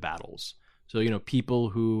between the battles. So, people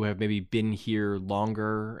who have maybe been here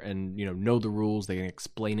longer and, know the rules, they can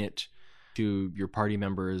explain it to your party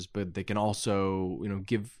members, but they can also,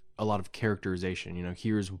 give a lot of characterization.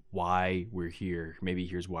 Here's why we're here. Maybe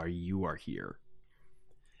here's why you are here.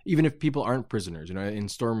 Even if people aren't prisoners, in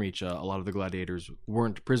Stormreach, a lot of the gladiators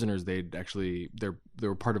weren't prisoners. They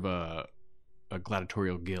were part of a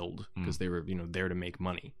gladiatorial guild because they were, there to make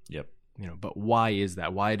money. Yep. But why is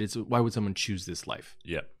that? Why would someone choose this life?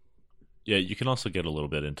 Yep. Yeah, you can also get a little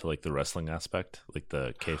bit into like the wrestling aspect, like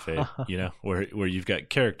the kayfabe, where you've got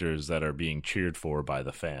characters that are being cheered for by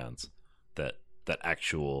the fans that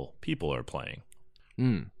actual people are playing.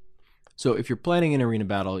 So if you're planning an arena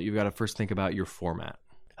battle, you've got to first think about your format.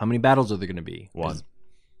 How many battles are there going to be? One.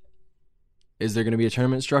 Is there going to be a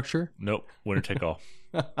tournament structure? Nope. Winner take all.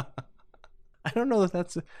 I don't know if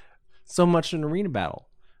that's so much an arena battle.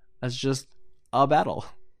 That's just a battle.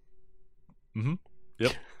 Mm-hmm.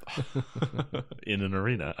 Yep. In an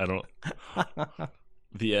arena. I don't.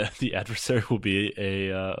 The adversary will be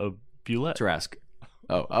a bulette. Tarask.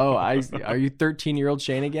 Are you 13-year-old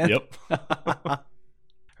Shane again? Yep. All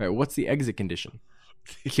right. What's the exit condition?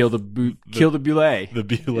 Kill the bulette. The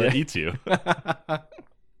bulette eats you. I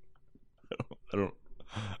don't.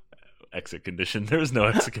 Exit condition. There is no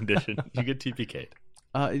exit condition. You get TPK'd.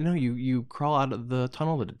 You crawl out of the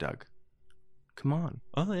tunnel that it dug. Come on.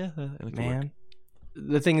 Oh yeah, man.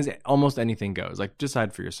 The thing is, almost anything goes. Like,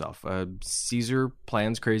 decide for yourself. Caesar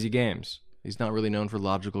plans crazy games. He's not really known for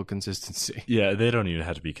logical consistency. Yeah, they don't even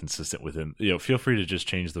have to be consistent with him. Feel free to just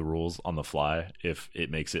change the rules on the fly if it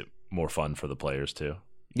makes it more fun for the players too.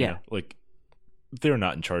 Yeah, like they're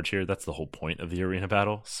not in charge here. That's the whole point of the arena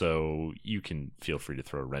battle. So you can feel free to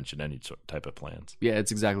throw a wrench in any type of plans. Yeah,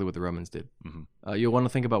 it's exactly what the Romans did. Mm-hmm. You'll want to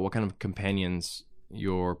think about what kind of companions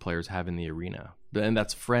your players have in the arena. And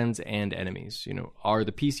that's friends and enemies. Are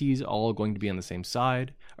the PCs all going to be on the same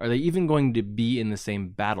side? Are they even going to be in the same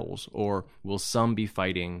battles? Or will some be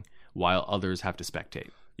fighting while others have to spectate?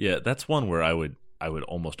 Yeah, that's one where I would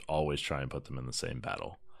almost always try and put them in the same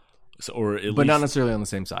battle. But not necessarily on the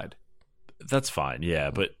same side. That's fine, yeah,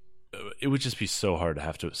 but it would just be so hard to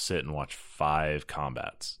have to sit and watch 5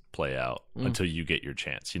 combats play out until you get your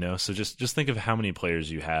chance, So just think of how many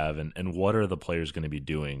players you have and what are the players going to be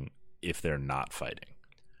doing if they're not fighting.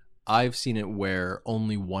 I've seen it where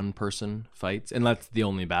only one person fights, and that's the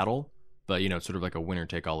only battle, but it's sort of like a winner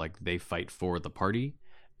take all, like they fight for the party,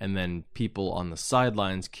 and then people on the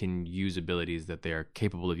sidelines can use abilities that they are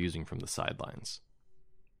capable of using from the sidelines.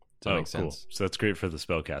 Does that make sense? Cool. So that's great for the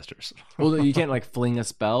spellcasters. Well, you can't like fling a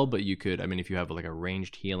spell, but you could. I mean, if you have like a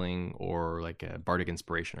ranged healing or like a bardic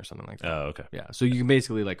inspiration or something like that. Oh, okay. Yeah. So you can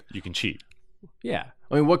basically you can cheat. Yeah.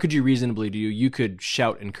 I mean, what could you reasonably do? You could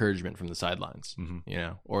shout encouragement from the sidelines,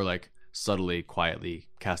 or like subtly, quietly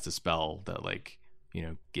cast a spell that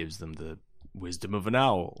gives them the wisdom of an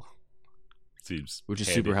owl. Seems which is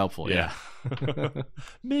handy. Super helpful. Yeah.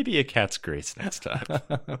 Maybe a cat's grace next time.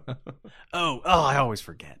 I always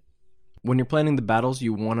forget. When you're planning the battles,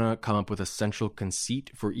 you want to come up with a central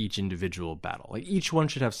conceit for each individual battle. Like each one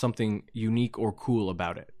should have something unique or cool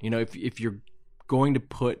about it. If you're going to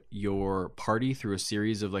put your party through a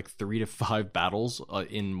series of 3 to 5 battles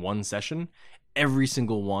in one session, every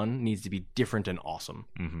single one needs to be different and awesome.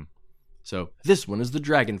 Mm-hmm. So this one is the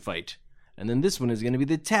dragon fight. And then this one is going to be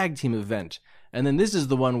the tag team event. And then this is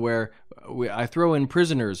the one where I throw in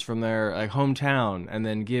prisoners from their hometown and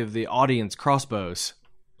then give the audience crossbows.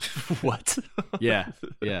 What? Yeah.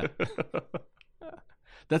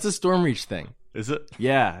 That's a Stormreach thing. Is it?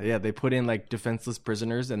 Yeah. They put in defenseless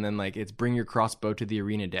prisoners and then it's bring your crossbow to the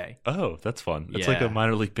arena day. Oh, that's fun. It's like a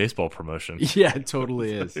minor league baseball promotion. Yeah, it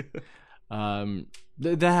totally is.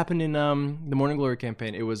 That happened in the Morning Glory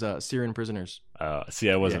campaign. It was Syrian prisoners. See,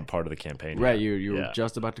 I wasn't part of the campaign. Right, you were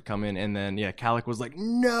just about to come in, and then Kalik was like,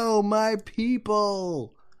 "No, my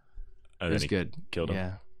people." And it was good. Killed him.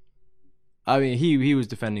 Yeah, I mean he was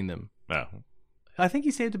defending them. Oh, I think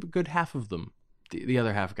he saved a good half of them. The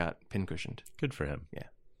other half got pincushioned. Good for him. Yeah,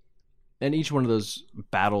 and each one of those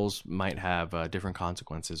battles might have different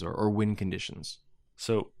consequences or win conditions.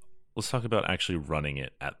 So let's talk about actually running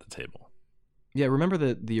it at the table. Yeah, remember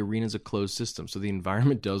that the arena is a closed system, so the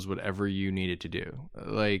environment does whatever you need it to do.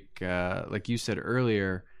 Like you said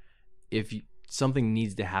earlier, if something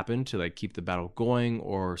needs to happen to like keep the battle going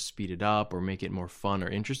or speed it up or make it more fun or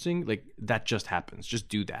interesting, like that just happens. Just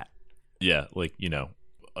do that. Yeah, like,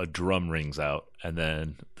 a drum rings out and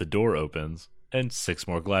then the door opens and 6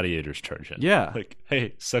 more gladiators charge in. Yeah. Like,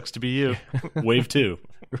 hey, sucks to be you. Wave 2.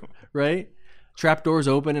 Right? Trapdoors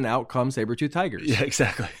open and out come saber-toothed tigers. Yeah,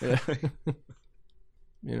 exactly.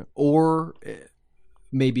 Or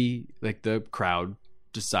maybe like the crowd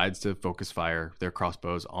decides to focus fire their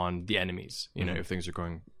crossbows on the enemies, if things are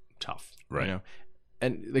going tough. Right.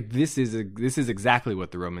 And like this is exactly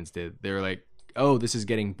what the Romans did. They were like, oh, this is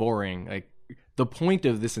getting boring. Like the point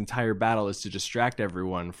of this entire battle is to distract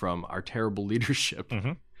everyone from our terrible leadership.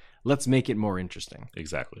 Mm-hmm. Let's make it more interesting.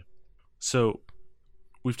 Exactly. So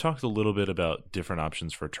we've talked a little bit about different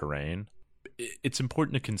options for terrain. It's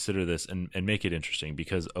important to consider this and make it interesting,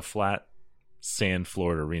 because a flat sand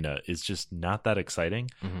floored arena is just not that exciting.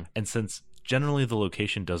 Mm-hmm. And since generally the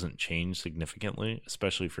location doesn't change significantly,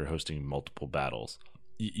 especially if you're hosting multiple battles,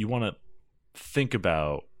 you want to think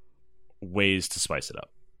about ways to spice it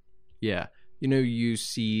up. Yeah. You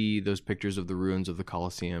see those pictures of the ruins of the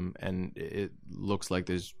Colosseum, and it looks like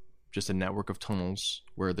there's just a network of tunnels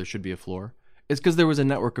where there should be a floor. It's because there was a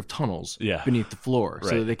network of tunnels beneath the floor,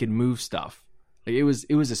 so that they could move stuff. Like it was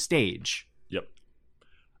a stage. Yep.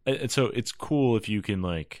 And so it's cool if you can,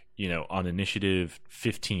 like, on initiative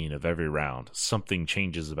 15 of every round, something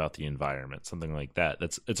changes about the environment, something like that.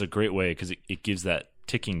 It's a great way, because it gives that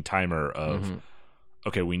ticking timer of,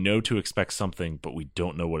 okay, we know to expect something, but we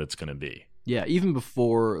don't know what it's going to be. Yeah, even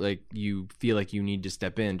before like you feel like you need to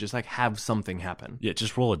step in, just like have something happen. Yeah,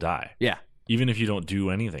 just roll a die. Yeah. Even if you don't do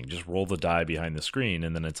anything, just roll the die behind the screen,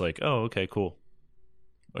 and then it's like, oh, okay, cool.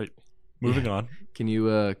 Right, moving on. Can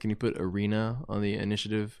you put arena on the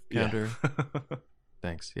initiative counter? Yeah.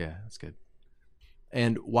 Thanks. Yeah, that's good.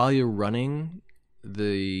 And while you're running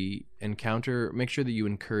the encounter, make sure that you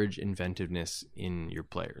encourage inventiveness in your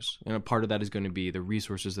players. Part of that is going to be the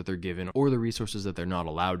resources that they're given or the resources that they're not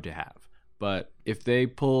allowed to have. But if they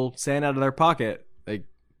pull sand out of their pocket, like,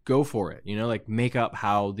 go for it. Like, make up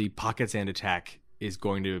how the pocket sand attack is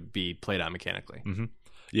going to be played out mechanically. Mm-hmm.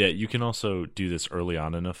 Yeah, you can also do this early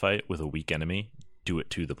on in a fight with a weak enemy. Do it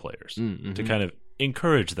to the players to kind of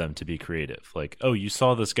encourage them to be creative. Like, oh, you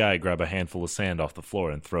saw this guy grab a handful of sand off the floor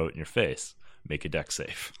and throw it in your face. Make a deck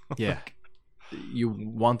save. Yeah. You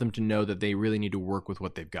want them to know that they really need to work with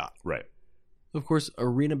what they've got. Right. Of course,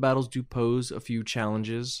 arena battles do pose a few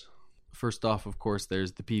challenges. First off, of course,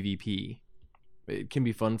 there's the PvP. It can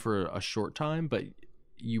be fun for a short time, but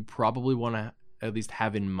you probably want to at least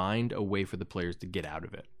have in mind a way for the players to get out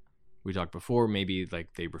of it. We talked before, maybe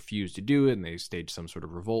like they refuse to do it and they stage some sort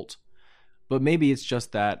of revolt. But maybe it's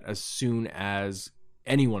just that as soon as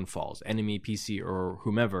anyone falls, enemy, PC, or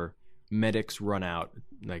whomever, medics run out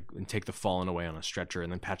and take the fallen away on a stretcher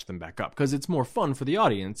and then patch them back up. Because it's more fun for the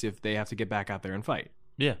audience if they have to get back out there and fight.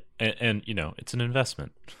 Yeah, and it's an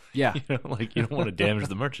investment. Yeah. You don't want to damage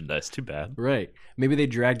the merchandise. Too bad. Right. Maybe they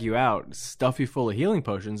drag you out, stuff you full of healing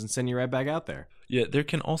potions, and send you right back out there. Yeah, there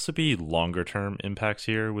can also be longer-term impacts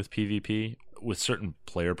here with PvP, with certain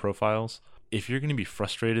player profiles. If you're going to be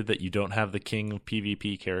frustrated that you don't have the king of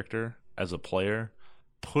PvP character as a player,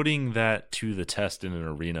 putting that to the test in an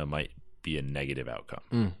arena might be a negative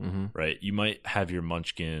outcome, right? You might have your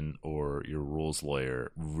munchkin or your rules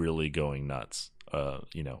lawyer really going nuts,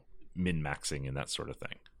 min-maxing and that sort of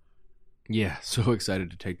thing. Yeah, so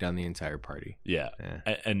excited to take down the entire party. Yeah.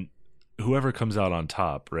 And whoever comes out on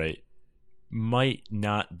top, right, might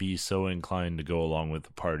not be so inclined to go along with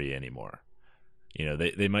the party anymore.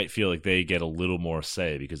 They might feel like they get a little more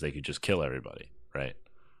say because they could just kill everybody, right?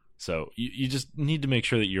 So you just need to make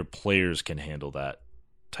sure that your players can handle that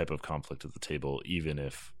type of conflict at the table, even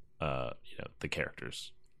if the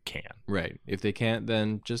characters can. Right. If they can't,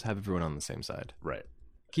 then just have everyone on the same side. Right.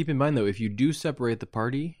 Keep in mind, though, if you do separate the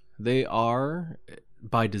party, they are,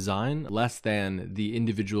 by design, less than the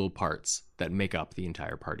individual parts that make up the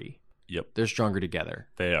entire party. Yep. They're stronger together.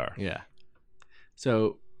 They are. Yeah.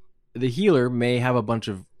 So the healer may have a bunch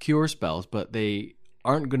of cure spells, but they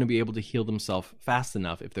aren't going to be able to heal themselves fast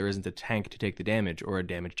enough if there isn't a tank to take the damage or a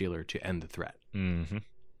damage dealer to end the threat. Mm-hmm.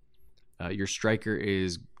 Your striker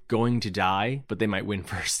is going to die, but they might win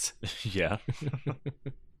first. Yeah.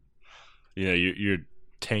 Your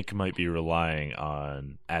tank might be relying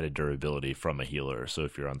on added durability from a healer, so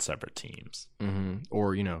if you're on separate teams. Mm-hmm.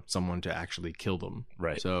 Or, someone to actually kill them.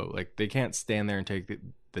 Right. So, they can't stand there and take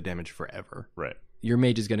the damage forever. Right. Your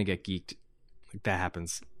mage is going to get geeked. That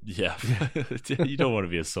happens. Yeah. You don't want to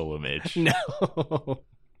be a solo mage. No.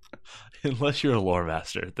 Unless you're a lore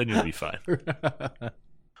master, then you'll be fine.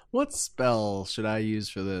 What spell should I use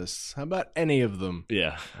for this? How about any of them?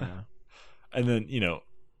 Yeah. And then,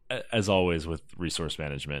 as always with resource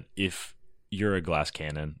management, if you're a glass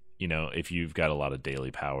cannon, if you've got a lot of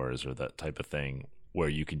daily powers or that type of thing where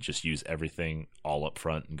you can just use everything all up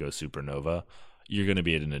front and go supernova, you're going to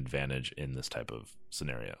be at an advantage in this type of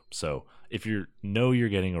scenario. So if you're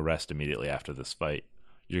getting a rest immediately after this fight,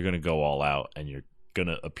 you're going to go all out and you're going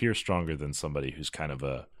to appear stronger than somebody who's kind of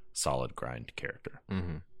a solid grind character.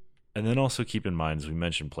 Mm-hmm. And then also keep in mind, as we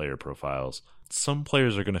mentioned player profiles, some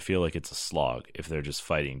players are going to feel like it's a slog if they're just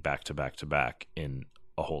fighting back to back to back in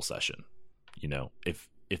a whole session.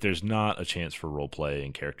 If there's not a chance for role play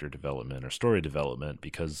and character development or story development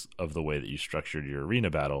because of the way that you structured your arena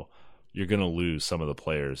battle, you're going to lose some of the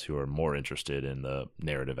players who are more interested in the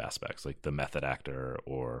narrative aspects, like the method actor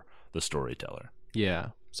or the storyteller.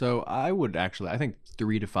 Yeah. So I think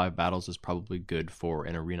 3 to 5 battles is probably good for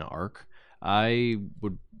an arena arc. I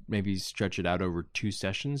would maybe stretch it out over 2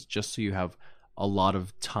 sessions just so you have a lot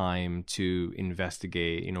of time to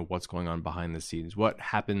investigate, what's going on behind the scenes, what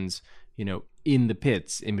happens, in the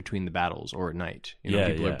pits in between the battles or at night.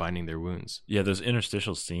 People are binding their wounds. Yeah, those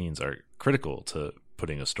interstitial scenes are critical to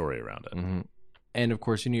putting a story around it. Mm-hmm. And of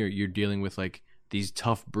course, you're dealing with like these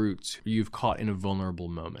tough brutes you've caught in a vulnerable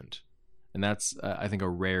moment. And that's, I think, a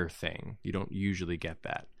rare thing. You don't usually get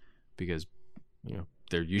that because,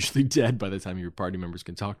 they're usually dead by the time your party members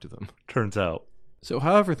can talk to them. Turns out. So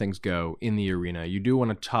however things go in the arena, you do want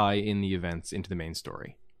to tie in the events into the main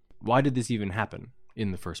story. Why did this even happen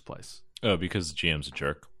in the first place? Oh, because GM's a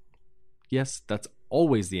jerk. Yes, that's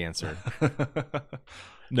always the answer.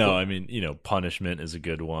 No, I mean, punishment is a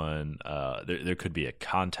good one. There could be a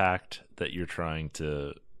contact that you're trying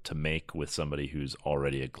to make with somebody who's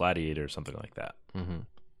already a gladiator or something like that.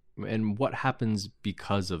 Mm-hmm. And what happens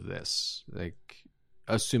because of this? Like,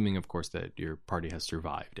 assuming, of course, that your party has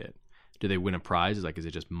survived it. Do they win a prize? Is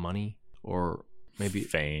it just money? Or maybe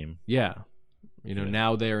fame? Yeah.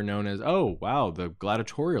 Now they are known as, oh, wow, the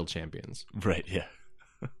gladiatorial champions. Right, yeah.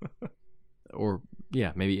 Or,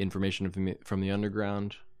 yeah, maybe information from the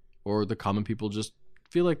underground. Or the common people just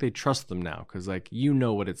feel like they trust them now because,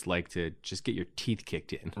 what it's like to just get your teeth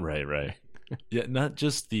kicked in. Right. Yeah, not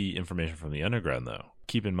just the information from the underground, though.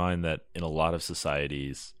 Keep in mind that in a lot of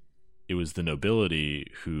societies, it was the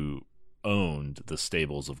nobility who owned the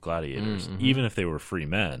stables of gladiators. Mm-hmm. Even if they were free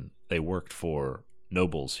men, they worked for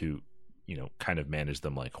nobles who, kind of managed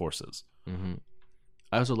them like horses. Mm-hmm.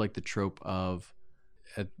 I also like the trope of,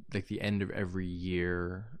 at the end of every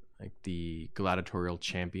year, the gladiatorial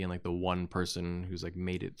champion, the one person who's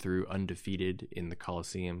made it through undefeated in the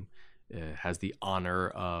Colosseum, has the honor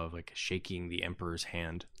of shaking the emperor's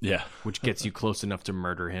hand. Yeah. Which gets you close enough to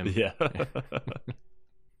murder him. Yeah.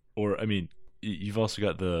 Or, I mean, you've also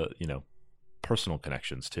got the, personal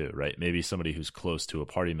connections too, right? Maybe somebody who's close to a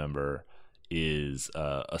party member is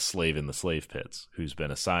a slave in the slave pits who's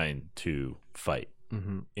been assigned to fight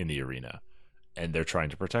in the arena, and they're trying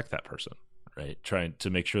to protect that person, right? Trying to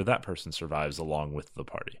make sure that person survives along with the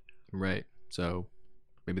party. Right. So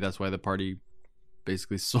maybe that's why the party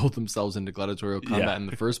basically sold themselves into gladiatorial combat in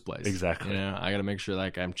the first place. Exactly. I got to make sure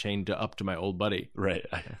I'm chained up to my old buddy. Right.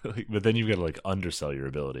 But then you've got to undersell your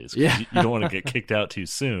abilities. Yeah. You don't want to get kicked out too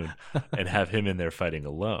soon and have him in there fighting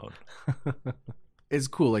alone. It's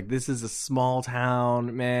cool. This is a small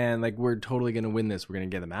town, man. We're totally going to win this. We're going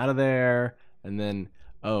to get them out of there. And then,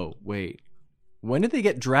 oh, wait. When did they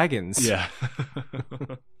get dragons? Yeah.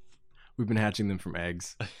 We've been hatching them from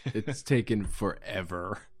eggs. It's taken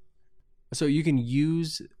forever. So you can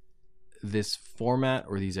use this format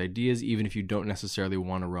or these ideas even if you don't necessarily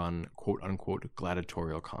want to run quote-unquote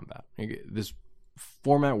gladiatorial combat. This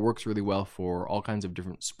format works really well for all kinds of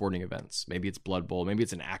different sporting events. Maybe it's Blood Bowl. Maybe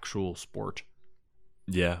it's an actual sport.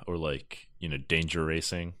 Yeah, or danger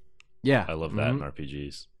racing. Yeah. I love that in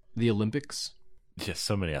RPGs. The Olympics. Yeah,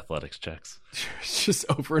 so many athletics checks. Just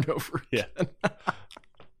over and over again. Yeah.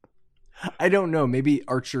 I don't know. Maybe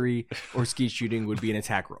archery or skeet shooting would be an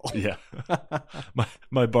attack roll. Yeah.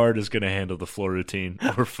 My bard is going to handle the floor routine.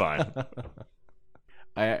 We're fine.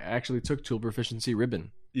 I actually took tool proficiency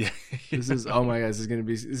ribbon. Yeah. This is, oh my God,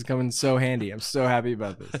 this is coming so handy. I'm so happy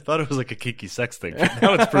about this. I thought it was a kinky sex thing, but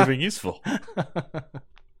now it's proving useful.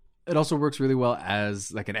 It also works really well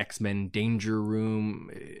as an X-Men danger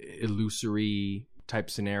room, illusory type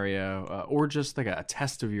scenario, or just a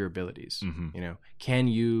test of your abilities. Mm-hmm. Can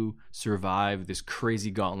you survive this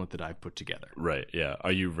crazy gauntlet that I've put together? Right. Yeah.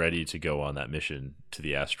 Are you ready to go on that mission to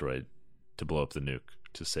the asteroid to blow up the nuke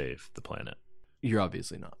to save the planet? You're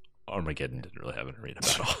obviously not. Armageddon didn't really have an arena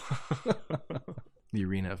battle. The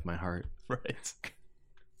arena of my heart. Right.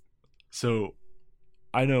 So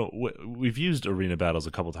I know we've used arena battles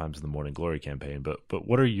a couple times in the Morning Glory campaign, but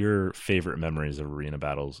what are your favorite memories of arena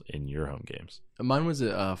battles in your home games? Mine was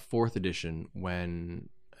a 4th edition when,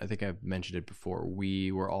 I think I've mentioned it before,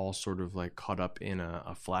 we were all sort of like caught up in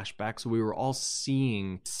a flashback. So we were all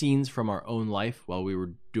seeing scenes from our own life while we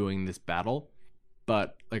were doing this battle.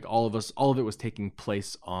 But like all of it was taking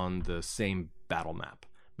place on the same battle map.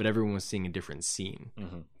 But everyone was seeing a different scene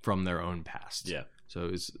from their own past. Yeah. So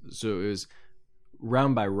it was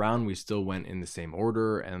round by round, we still went in the same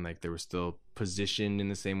order, and like they were still positioned in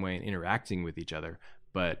the same way and interacting with each other,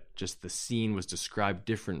 but just the scene was described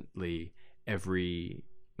differently every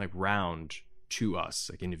like round to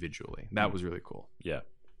us, like individually. That was really cool. Yeah.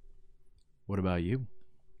 What about you?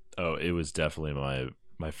 Oh, it was definitely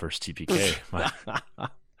my first TPK, my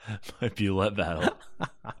Bulette battle.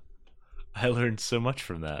 I learned so much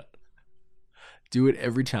from that. Do it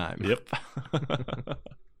every time. Yep.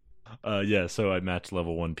 Yeah, so I matched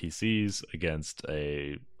level 1 PCs against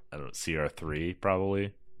a, I don't know, CR3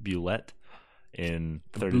 probably, Bulette in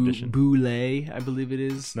 3rd edition. Boule, I believe it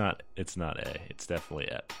is. It's not A. It's definitely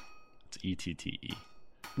F. It's ETTE.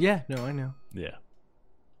 Yeah, no, I know. Yeah.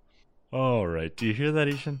 All right. Do you hear that,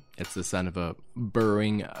 Ishan? It's the sound of a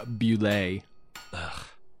burrowing Boule.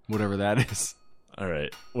 Whatever that is. All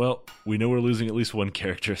right. Well, we know we're losing at least one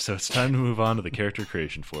character, so it's time to move on to the Character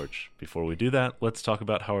Creation Forge. Before we do that, let's talk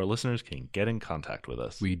about how our listeners can get in contact with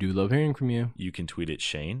us. We do love hearing from you. You can tweet at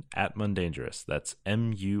Shane at Mundangerous. That's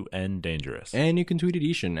MUN Dangerous. And you can tweet at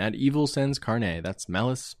Ishan at Evil Sends Carne. That's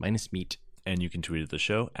malice minus meat. And you can tweet at the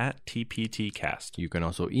show at TPTcast. You can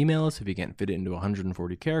also email us if you can't fit it into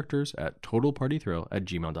 140 characters at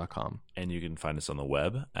totalpartythrill@gmail.com. And you can find us on the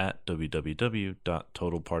web at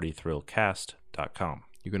www.totalpartythrillcast.com.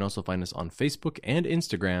 You can also find us on Facebook and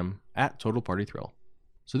Instagram at Total Party Thrill.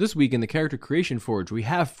 So this week in the Character Creation Forge, we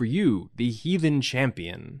have for you the Heathen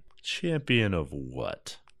Champion. Champion of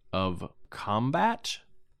what? Of combat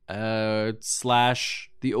 /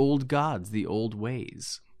 the old gods, the old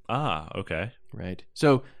ways. Ah, okay. Right.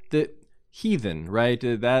 So the heathen, right?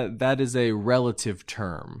 That is a relative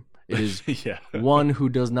term. It is yeah. one who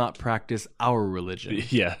does not practice our religion.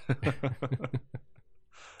 Yeah.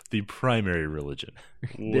 The primary religion,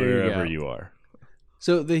 wherever you are.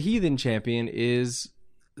 So the heathen champion is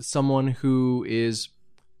someone who is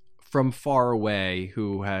from far away,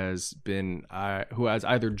 who has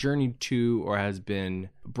either journeyed to or has been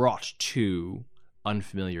brought to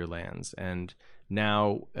unfamiliar lands, and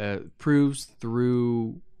now proves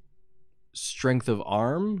through strength of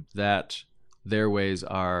arm that their ways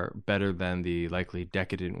are better than the likely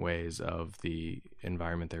decadent ways of the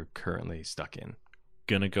environment they're currently stuck in.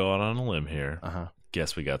 Gonna go out on a limb here. Uh-huh.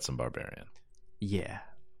 Guess we got some barbarian. Yeah,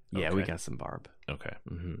 Okay. we got some barb. Okay.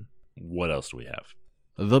 Mm-hmm. What else do we have?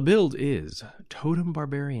 The build is Totem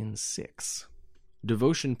Barbarian 6,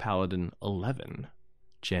 Devotion Paladin 11,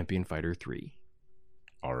 Champion Fighter 3.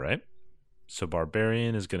 All right. So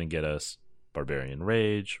Barbarian is going to get us Barbarian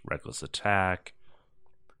Rage, Reckless Attack.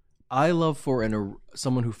 I love for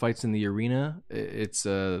someone who fights in the arena, it's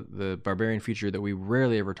the Barbarian feature that we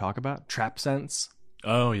rarely ever talk about, Trap Sense.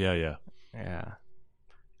 Oh, yeah. Yeah.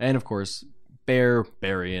 And of course,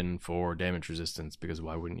 Barbarian for damage resistance, because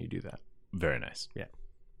why wouldn't you do that? Very nice. Yeah.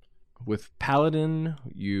 With Paladin,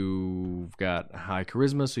 you've got high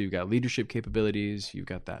charisma, so you've got leadership capabilities, you've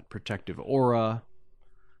got that protective aura.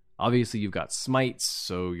 Obviously, you've got smites,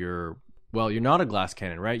 so you're not a glass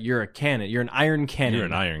cannon, right? You're a cannon. You're an iron cannon. You're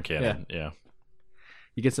an iron cannon, yeah.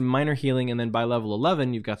 You get some minor healing, and then by level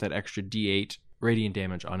 11, you've got that extra D8 radiant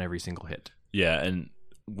damage on every single hit. Yeah, and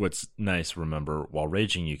what's nice, remember, while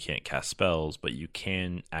raging, you can't cast spells, but you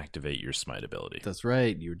can activate your smite ability. That's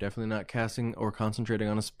right. You're definitely not casting or concentrating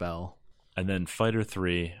on a spell. And then Fighter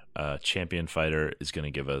 3, Champion Fighter, is going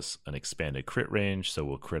to give us an expanded crit range, so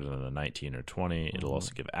we'll crit on a 19 or 20. Mm-hmm. It'll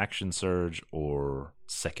also give Action Surge or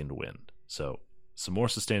Second Wind. So some more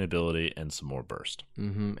sustainability and some more burst.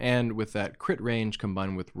 Mm-hmm. And with that crit range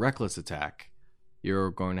combined with Reckless Attack,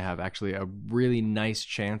 you're going to have actually a really nice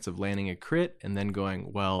chance of landing a crit and then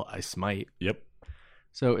going, well, I smite. Yep.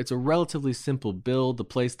 So it's a relatively simple build. The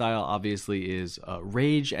playstyle obviously is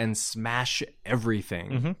rage and smash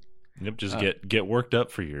everything. Mm-hmm. Yep, just get worked up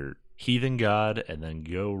for your heathen god and then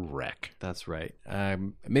go wreck. That's right.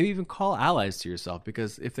 Maybe even call allies to yourself,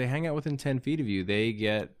 because if they hang out within 10 feet of you, they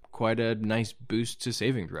get quite a nice boost to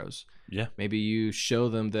saving throws. Yeah. Maybe you show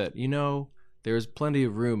them that, there's plenty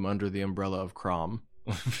of room under the umbrella of Crom.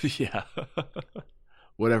 Yeah.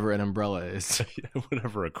 Whatever an umbrella is.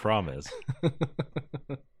 Whatever a Crom is.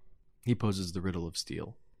 He poses the riddle of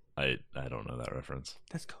steel. I don't know that reference.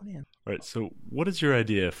 That's Conan. All right, so what is your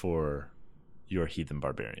idea for your heathen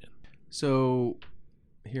barbarian? So,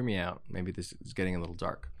 hear me out. Maybe this is getting a little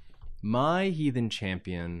dark. My heathen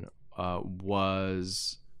champion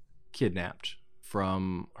was kidnapped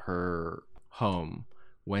from her home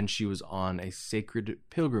when she was on a sacred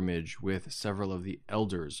pilgrimage with several of the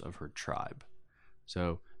elders of her tribe.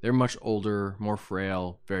 So they're much older, more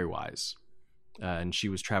frail, very wise. And she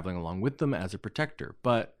was traveling along with them as a protector,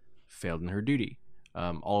 but failed in her duty.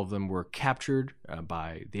 All of them were captured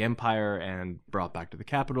by the Empire and brought back to the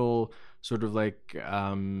capital, sort of like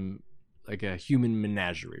a human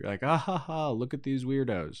menagerie. Like, ah ha ha, look at these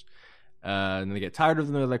weirdos. And then they get tired of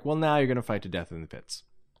them. They're like, well, now you're going to fight to death in the pits.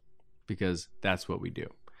 Because that's what we do.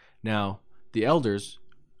 Now, the elders,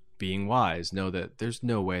 being wise, know that there's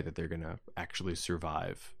no way that they're going to actually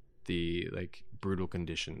survive the brutal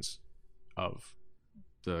conditions of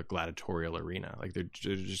the gladiatorial arena. Like, they're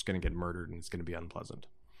just going to get murdered and it's going to be unpleasant.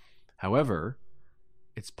 However,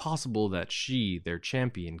 it's possible that she, their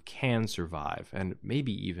champion, can survive and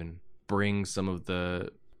maybe even bring some of the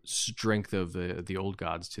strength of the old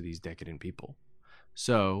gods to these decadent people.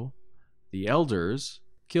 So the elders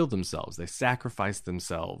killed themselves. They sacrificed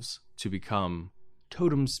themselves to become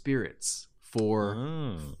totem spirits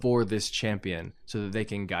for this champion so that they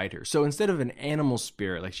can guide her. So instead of an animal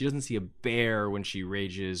spirit, like she doesn't see a bear when she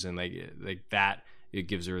rages and like that, it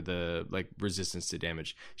gives her the resistance to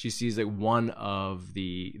damage. She sees one of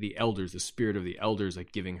the elders, the spirit of the elders,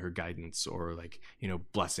 giving her guidance or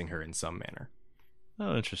blessing her in some manner.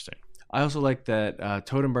 Oh, interesting. I also like that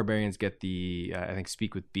totem barbarians get the I think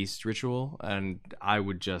speak with beasts ritual, and I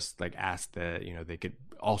would just ask that they could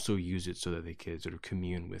also use it so that they could sort of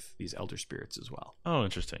commune with these elder spirits as well. Oh,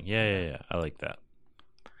 interesting. Yeah. I like that.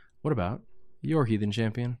 What about your heathen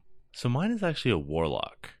champion? So mine is actually a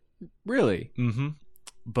warlock. Really? Mm-hmm.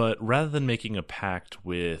 But rather than making a pact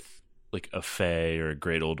with a fae or a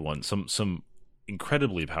great old one, some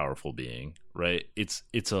incredibly powerful being, right? It's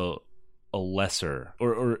a lesser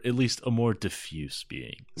or at least a more diffuse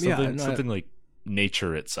being. Something like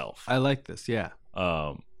nature itself. I like this, yeah.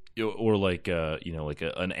 Or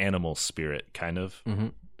an animal spirit kind of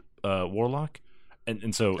warlock.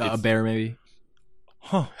 And so a bear maybe.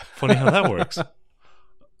 Huh. Funny how that works.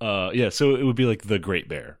 Yeah, so it would be like the Great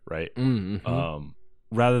Bear, right? Mm-hmm.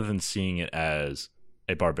 Rather than seeing it as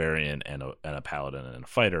a barbarian and a paladin and a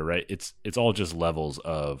fighter, right? It's all just levels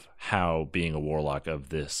of how being a warlock of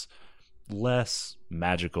this less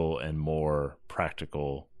magical and more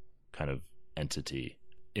practical kind of entity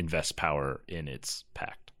invests power in its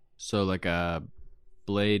pact. So like a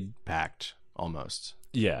blade pact almost.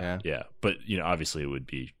 Yeah. But obviously it would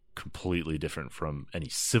be completely different from any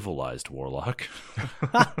civilized warlock.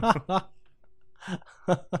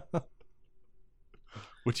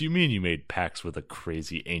 What do you mean you made pacts with a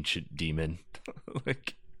crazy ancient demon?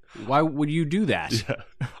 Why would you do that?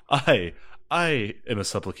 Yeah. I am a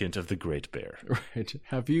supplicant of the Great Bear. Right.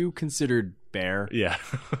 Have you considered bear? Yeah.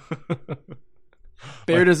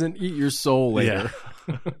 Bear doesn't eat your soul later.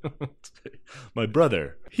 Yeah. My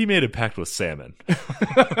brother, he made a pact with salmon.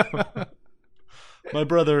 My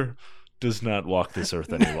brother does not walk this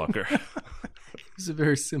earth any longer. He's a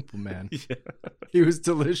very simple man. Yeah. He was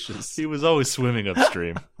delicious. He was always swimming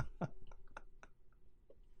upstream.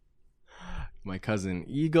 My cousin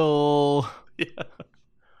Eagle. Yeah.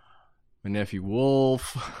 My nephew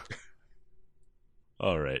Wolf.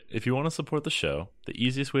 All right. If you want to support the show, the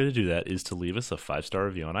easiest way to do that is to leave us a 5-star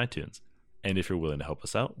review on iTunes. And if you're willing to help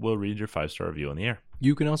us out, we'll read your 5-star review on the air.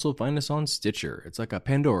 You can also find us on Stitcher. It's like a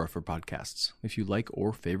Pandora for podcasts. If you like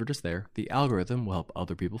or favorite us there, the algorithm will help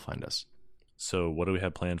other people find us. So what do we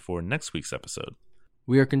have planned for next week's episode?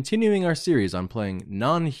 We are continuing our series on playing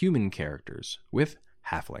non-human characters with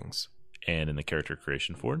halflings. And in the Character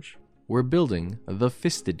Creation Forge, we're building the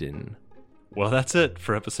Fistidin. Well, that's it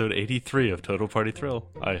for episode 83 of Total Party Thrill.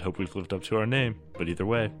 I hope we've lived up to our name. But either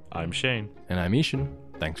way, I'm Shane. And I'm Ishan.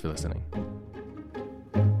 Thanks for listening.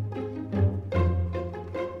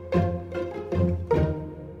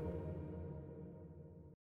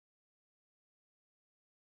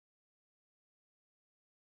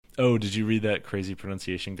 Oh, did you read that crazy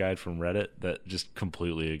pronunciation guide from Reddit that just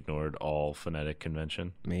completely ignored all phonetic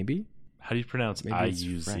convention? Maybe. How do you pronounce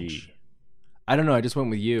I-U-Z? I don't know. I just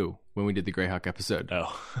went with you when we did the Greyhawk episode.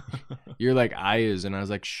 Oh. You're like, I-is, and I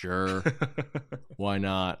was like, sure. Why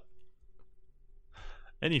not?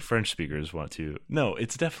 Any French speakers want to. No,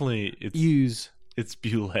 it's definitely... Use. It's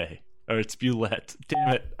Boulet. Or it's Boulette. Damn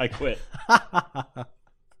it. I quit.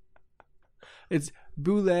 It's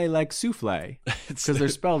Boulet like souffle. Because they're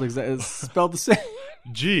spelled the same.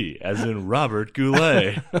 G as in Robert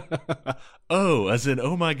Goulet. O as in,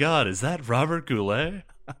 oh my God, is that Robert Goulet?